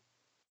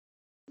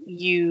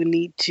you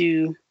need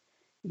to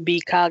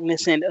be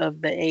cognizant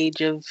of the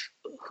age of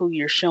who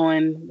you're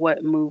showing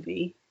what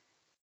movie.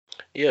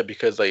 yeah,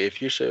 because like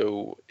if you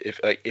show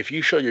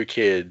your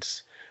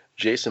kids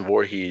Jason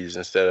Voorhees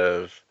instead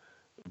of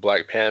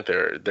Black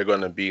Panther, they're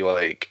gonna be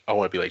like, I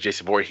want to be like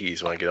Jason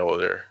Voorhees when I get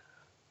older.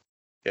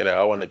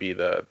 I want to be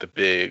the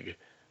big,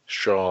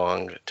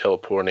 strong,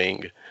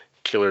 teleporting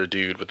killer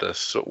dude with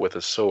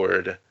a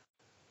sword.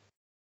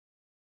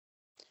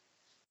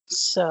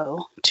 So,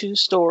 two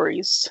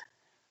stories.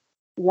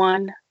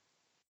 One,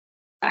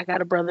 I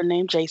got a brother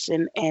named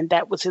Jason, and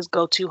that was his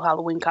go-to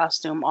Halloween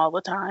costume all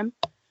the time.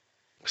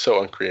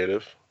 So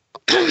uncreative.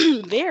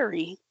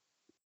 Very.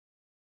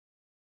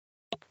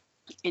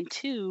 And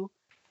two,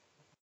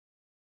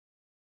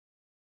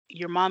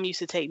 your mom used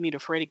to take me to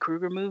Freddy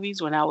Krueger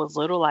movies when I was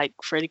little. Like,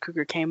 Freddy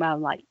Krueger came out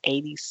in like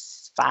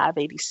 85,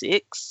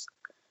 86.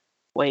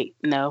 Wait,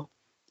 no.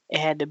 It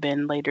had to have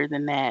been later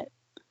than that.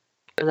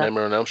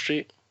 Nightmare on Elm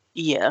Street.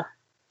 Yeah.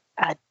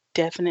 I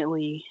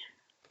definitely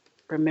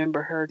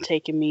remember her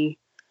taking me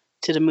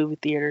to the movie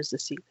theaters to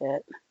see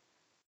that.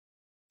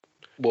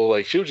 Well,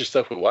 like she was just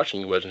stuck with watching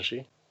you, wasn't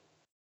she?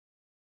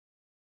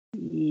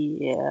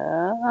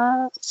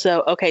 Yeah.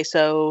 So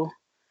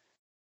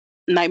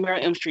Nightmare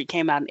on Elm Street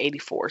came out in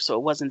 84, so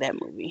it wasn't that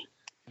movie.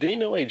 Did you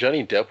know like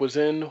Johnny Depp was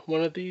in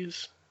one of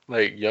these?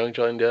 Like young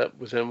Johnny Depp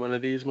was in one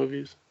of these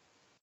movies?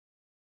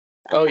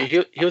 Oh,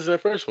 he was in the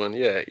first one.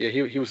 Yeah.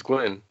 He was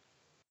Glenn.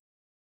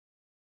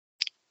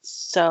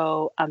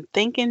 So I'm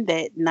thinking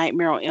that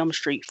Nightmare on Elm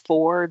Street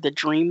 4, The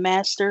Dream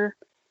Master,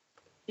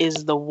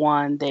 is the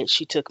one that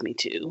she took me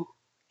to,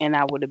 and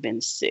I would have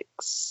been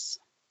 6.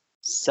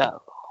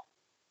 So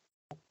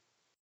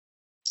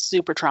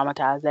super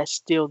traumatized. That's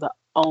still the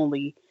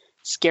only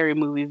scary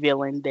movie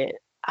villain that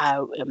I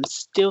am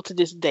still to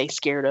this day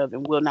scared of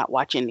and will not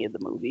watch any of the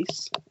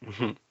movies.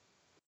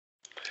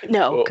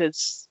 No, Well,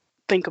 because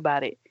think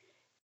about it.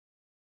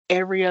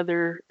 Every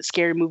other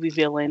scary movie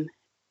villain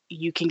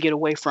you can get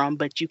away from,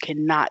 but you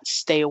cannot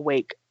stay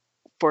awake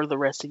for the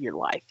rest of your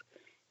life.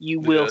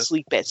 You will yeah,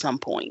 sleep at some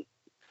point.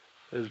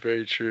 that's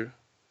very true.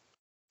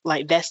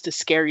 Like, that's the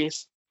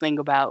scariest thing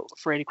about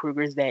Freddy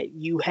Krueger, is that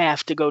you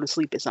have to go to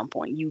sleep at some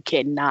point. You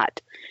cannot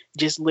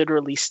just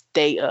literally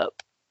stay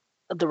up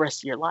the rest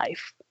of your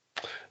life.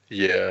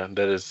 Yeah,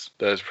 that is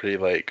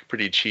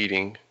pretty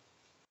cheating.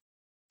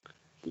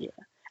 Yeah.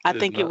 I It is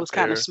think it not was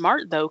kind of fair.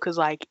 smart though, because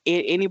like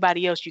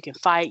anybody else, you can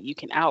fight, you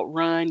can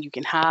outrun, you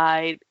can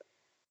hide,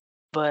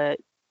 but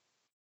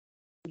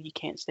you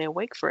can't stay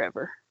awake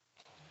forever.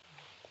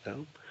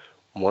 No.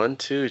 1,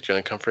 2 is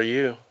gonna come for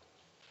you.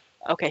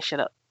 Okay, shut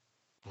up.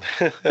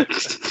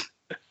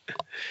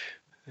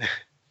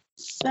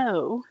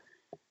 So,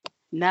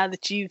 now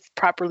that you've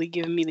properly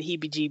given me the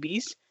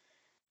heebie-jeebies,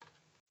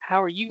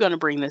 how are you going to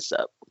bring this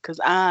up? Because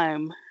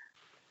I'm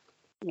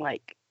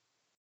like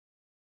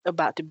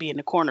about to be in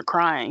the corner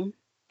crying.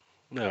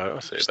 No,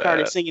 don't say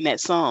Started that. singing that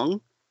song.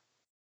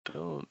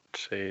 Don't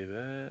say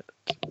that.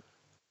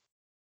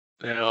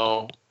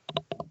 Now,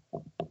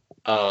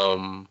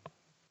 um,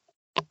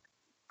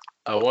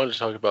 I wanted to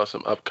talk about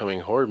some upcoming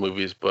horror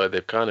movies, but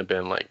they've kind of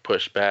been like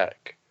pushed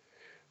back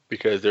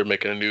because they're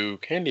making a new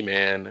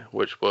Candyman,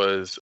 which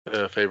was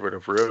a favorite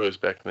of Rose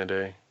back in the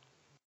day.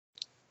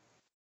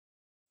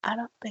 I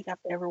don't think I've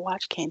ever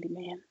watched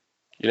Candyman.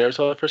 You never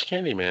saw the first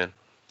Candyman?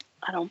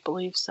 I don't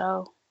believe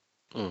so.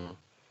 Mm.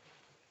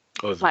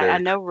 It was Like, I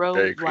very, know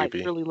very Rose like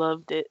creepy. really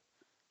loved it,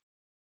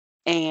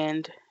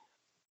 and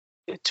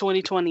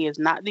 2020 is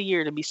not the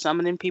year to be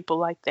summoning people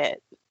like that.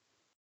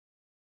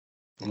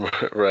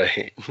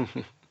 Right.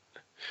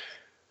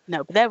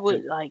 No, but that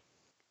would like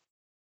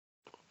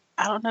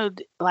I don't know,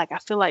 like I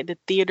feel like the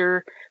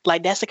theater,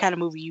 like that's the kind of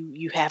movie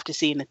you have to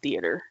see in the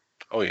theater.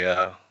 Oh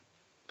yeah,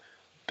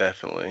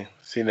 definitely.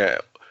 Seen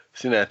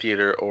that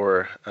theater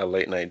or a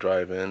late night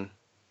drive-in.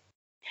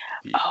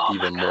 Oh my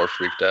Even more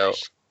freaked out.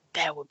 gosh,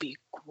 that would be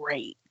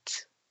great.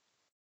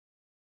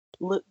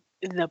 Look,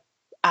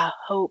 I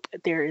hope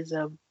there is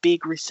a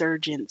big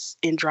resurgence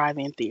in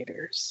drive-in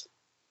theaters.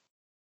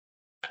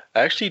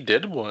 I actually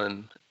did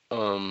one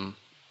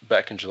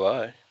back in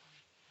July.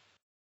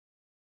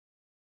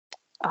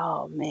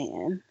 Oh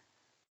man,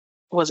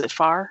 was it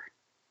far?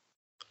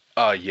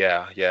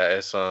 Yeah, yeah.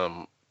 It's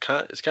kind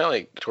of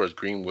like towards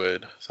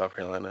Greenwood, South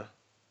Carolina.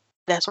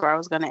 That's where I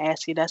was gonna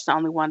ask you. That's the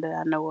only one that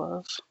I know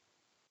of.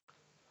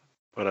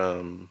 But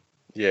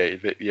yeah,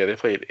 they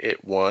played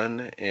It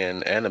One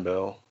and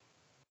Annabelle.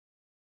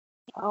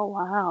 Oh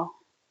wow.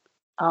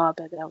 Oh, I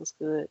bet that was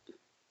good.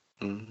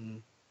 Hmm.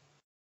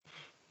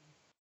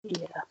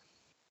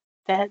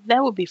 Yeah,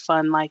 that would be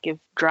fun. Like if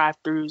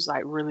drive-throughs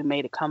like really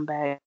made a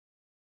comeback.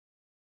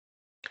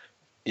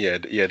 Yeah,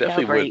 yeah, That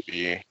would definitely be would great.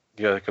 be.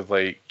 Yeah, because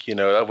like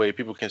that way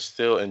people can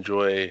still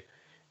enjoy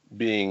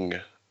being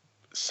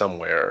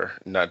somewhere,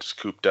 not just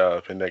cooped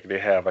up, and like they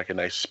have like a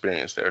nice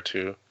experience there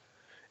too.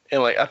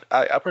 And like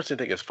I personally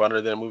think it's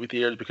funner than movie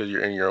theaters because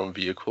you're in your own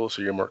vehicle,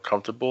 so you're more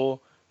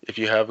comfortable if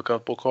you have a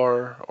comfortable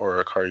car or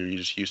a car you're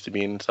just used to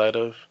being inside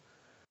of.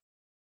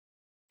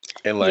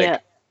 And Yeah,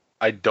 like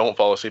I don't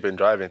fall asleep in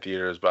drive-in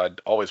theaters, but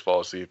I always fall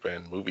asleep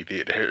in movie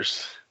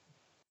theaters,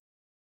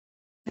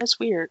 that's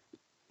weird.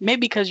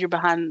 Maybe because you're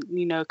behind,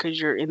 because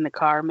you're in the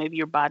car. Maybe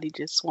your body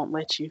just won't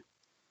let you.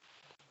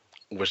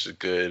 which is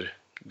good.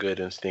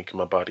 Good instinct in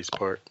my body's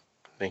part.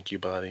 Thank you,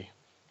 body.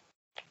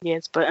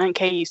 Yes, but Aunt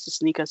Kay used to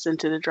sneak us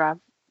into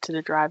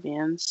the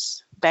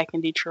drive-ins back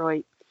in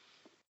Detroit.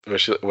 Was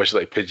she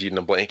like pigeon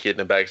a blanket in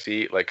the back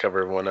seat, like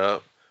cover everyone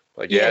up?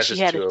 Like, Yeah, yeah, it's she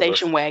just had a two of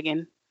station us.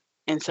 wagon,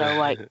 and so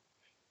like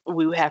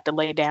we would have to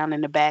lay down in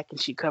the back, and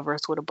she'd cover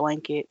us with a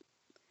blanket,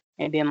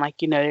 and then like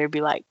there'd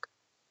be like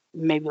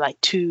maybe like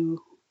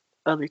two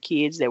other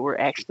kids that were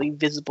actually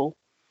visible.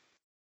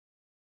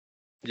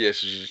 Yeah,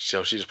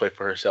 so she just played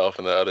for herself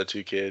and the other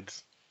two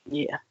kids.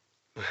 Yeah,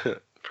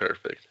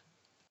 Perfect.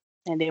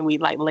 and then we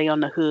like lay on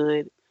the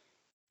hood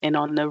and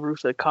on the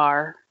roof of the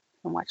car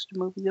and watch the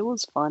movies. It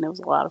was fun. It was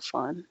a lot of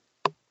fun.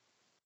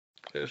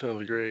 That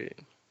sounds great.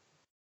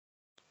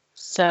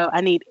 So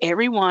I need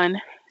everyone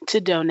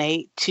to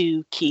donate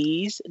to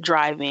Keys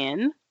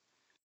Drive-In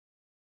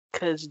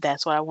because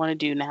that's what I want to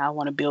do now. I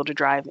want to build a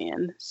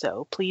drive-in.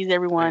 So please, There you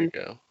everyone,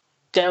 go.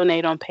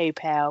 donate on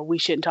PayPal. We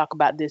shouldn't talk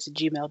about this at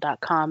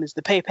gmail.com is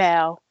the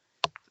PayPal.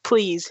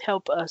 Please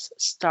help us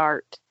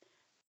start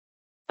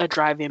a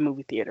drive-in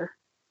movie theater.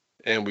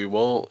 And we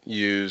won't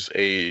use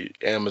a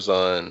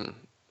Amazon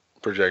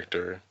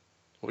projector.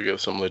 We'll get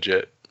some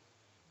legit.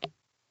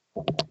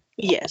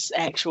 Yes,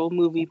 actual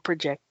movie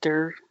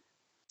projector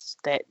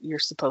that you're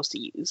supposed to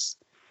use,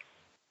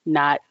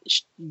 not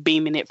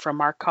beaming it from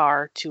our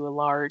car to a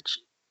large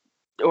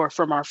or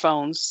from our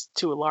phones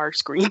to a large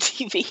screen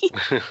TV.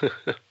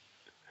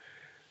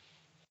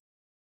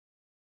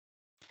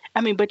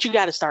 I mean, but you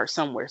got to start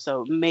somewhere,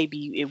 so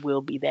maybe it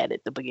will be that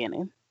at the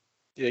beginning.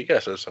 Yeah, you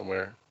gotta start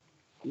somewhere.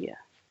 Yeah.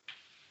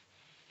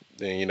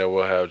 Then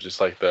we'll have just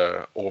like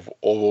the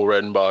oval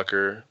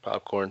Redenbacher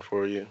popcorn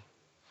for you.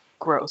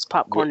 Gross.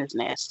 We'll, Popcorn is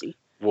nasty.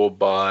 we'll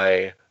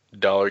buy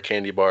dollar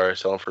candy bars,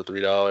 sell them for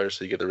 $3,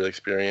 so you get the real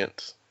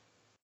experience.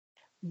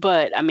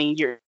 But I mean,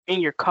 you're in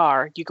your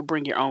car, you could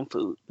bring your own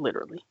food,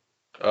 literally.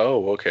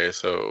 Oh, okay.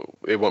 So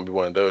it won't be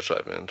one of those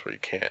drive-ins where you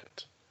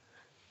can't.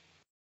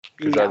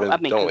 Because No,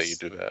 drive-ins don't let you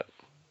do that.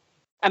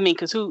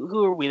 because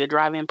who are we, the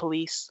drive-in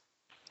police?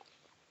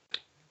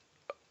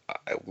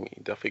 I mean,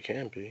 definitely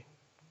can be.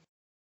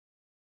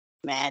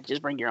 Nah,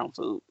 just bring your own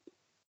food.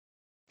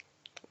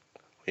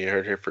 You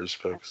heard it here first,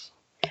 folks.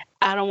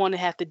 I don't want to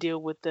have to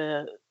deal with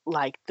the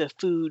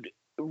food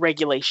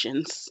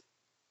regulations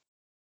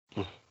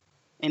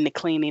and the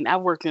cleaning. I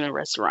worked in a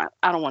restaurant.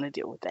 I don't want to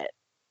deal with that.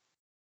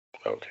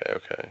 Okay,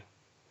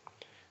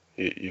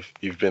 okay.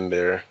 You've been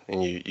there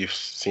and you've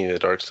seen the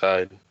dark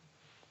side.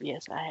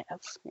 Yes, I have,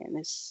 and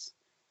it's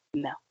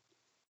no.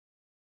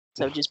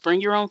 So just bring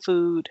your own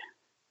food,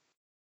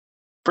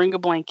 bring a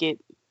blanket,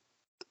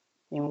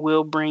 and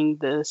we'll bring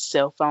the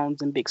cell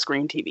phones and big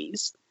screen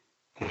TVs.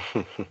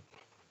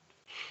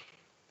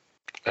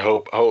 I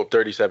hope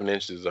 37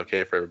 inches is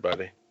okay for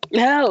everybody.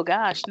 No,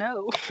 gosh,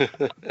 no.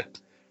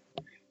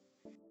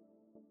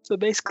 So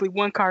basically,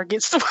 one car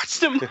gets to watch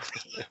the movie.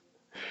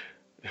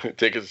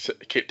 Take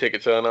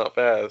it selling out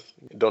fast.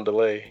 Don't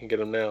delay. Get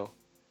them now.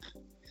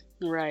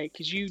 Right,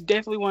 because you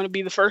definitely want to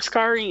be the first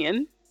car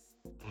in.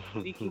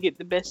 So you can get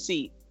the best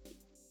seat.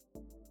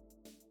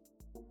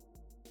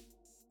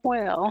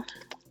 Well,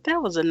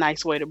 that was a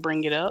nice way to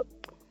bring it up.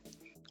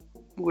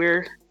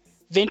 We're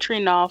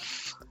venturing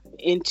off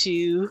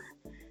into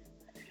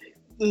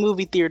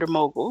movie theater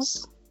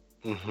moguls.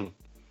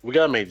 We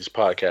gotta make this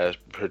podcast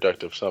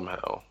productive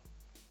somehow.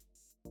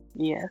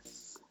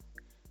 Yes,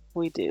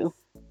 we do.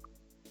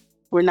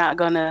 We're not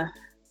gonna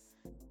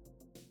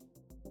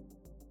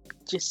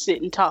just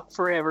sit and talk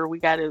forever. We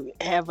got to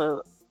have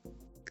a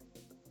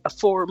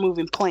forward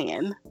moving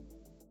plan.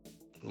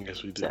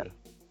 Yes, we do.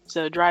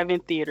 So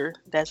drive-in theater,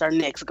 that's our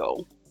next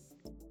goal.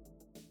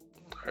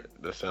 All right,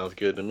 that sounds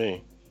good to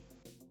me.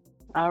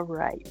 All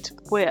right.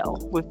 Well,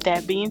 with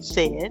that being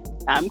said,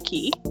 I'm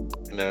Key.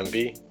 And I'm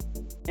B.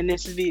 And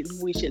this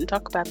is We Shouldn't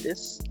Talk About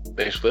This.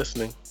 Thanks for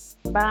listening.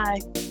 Bye.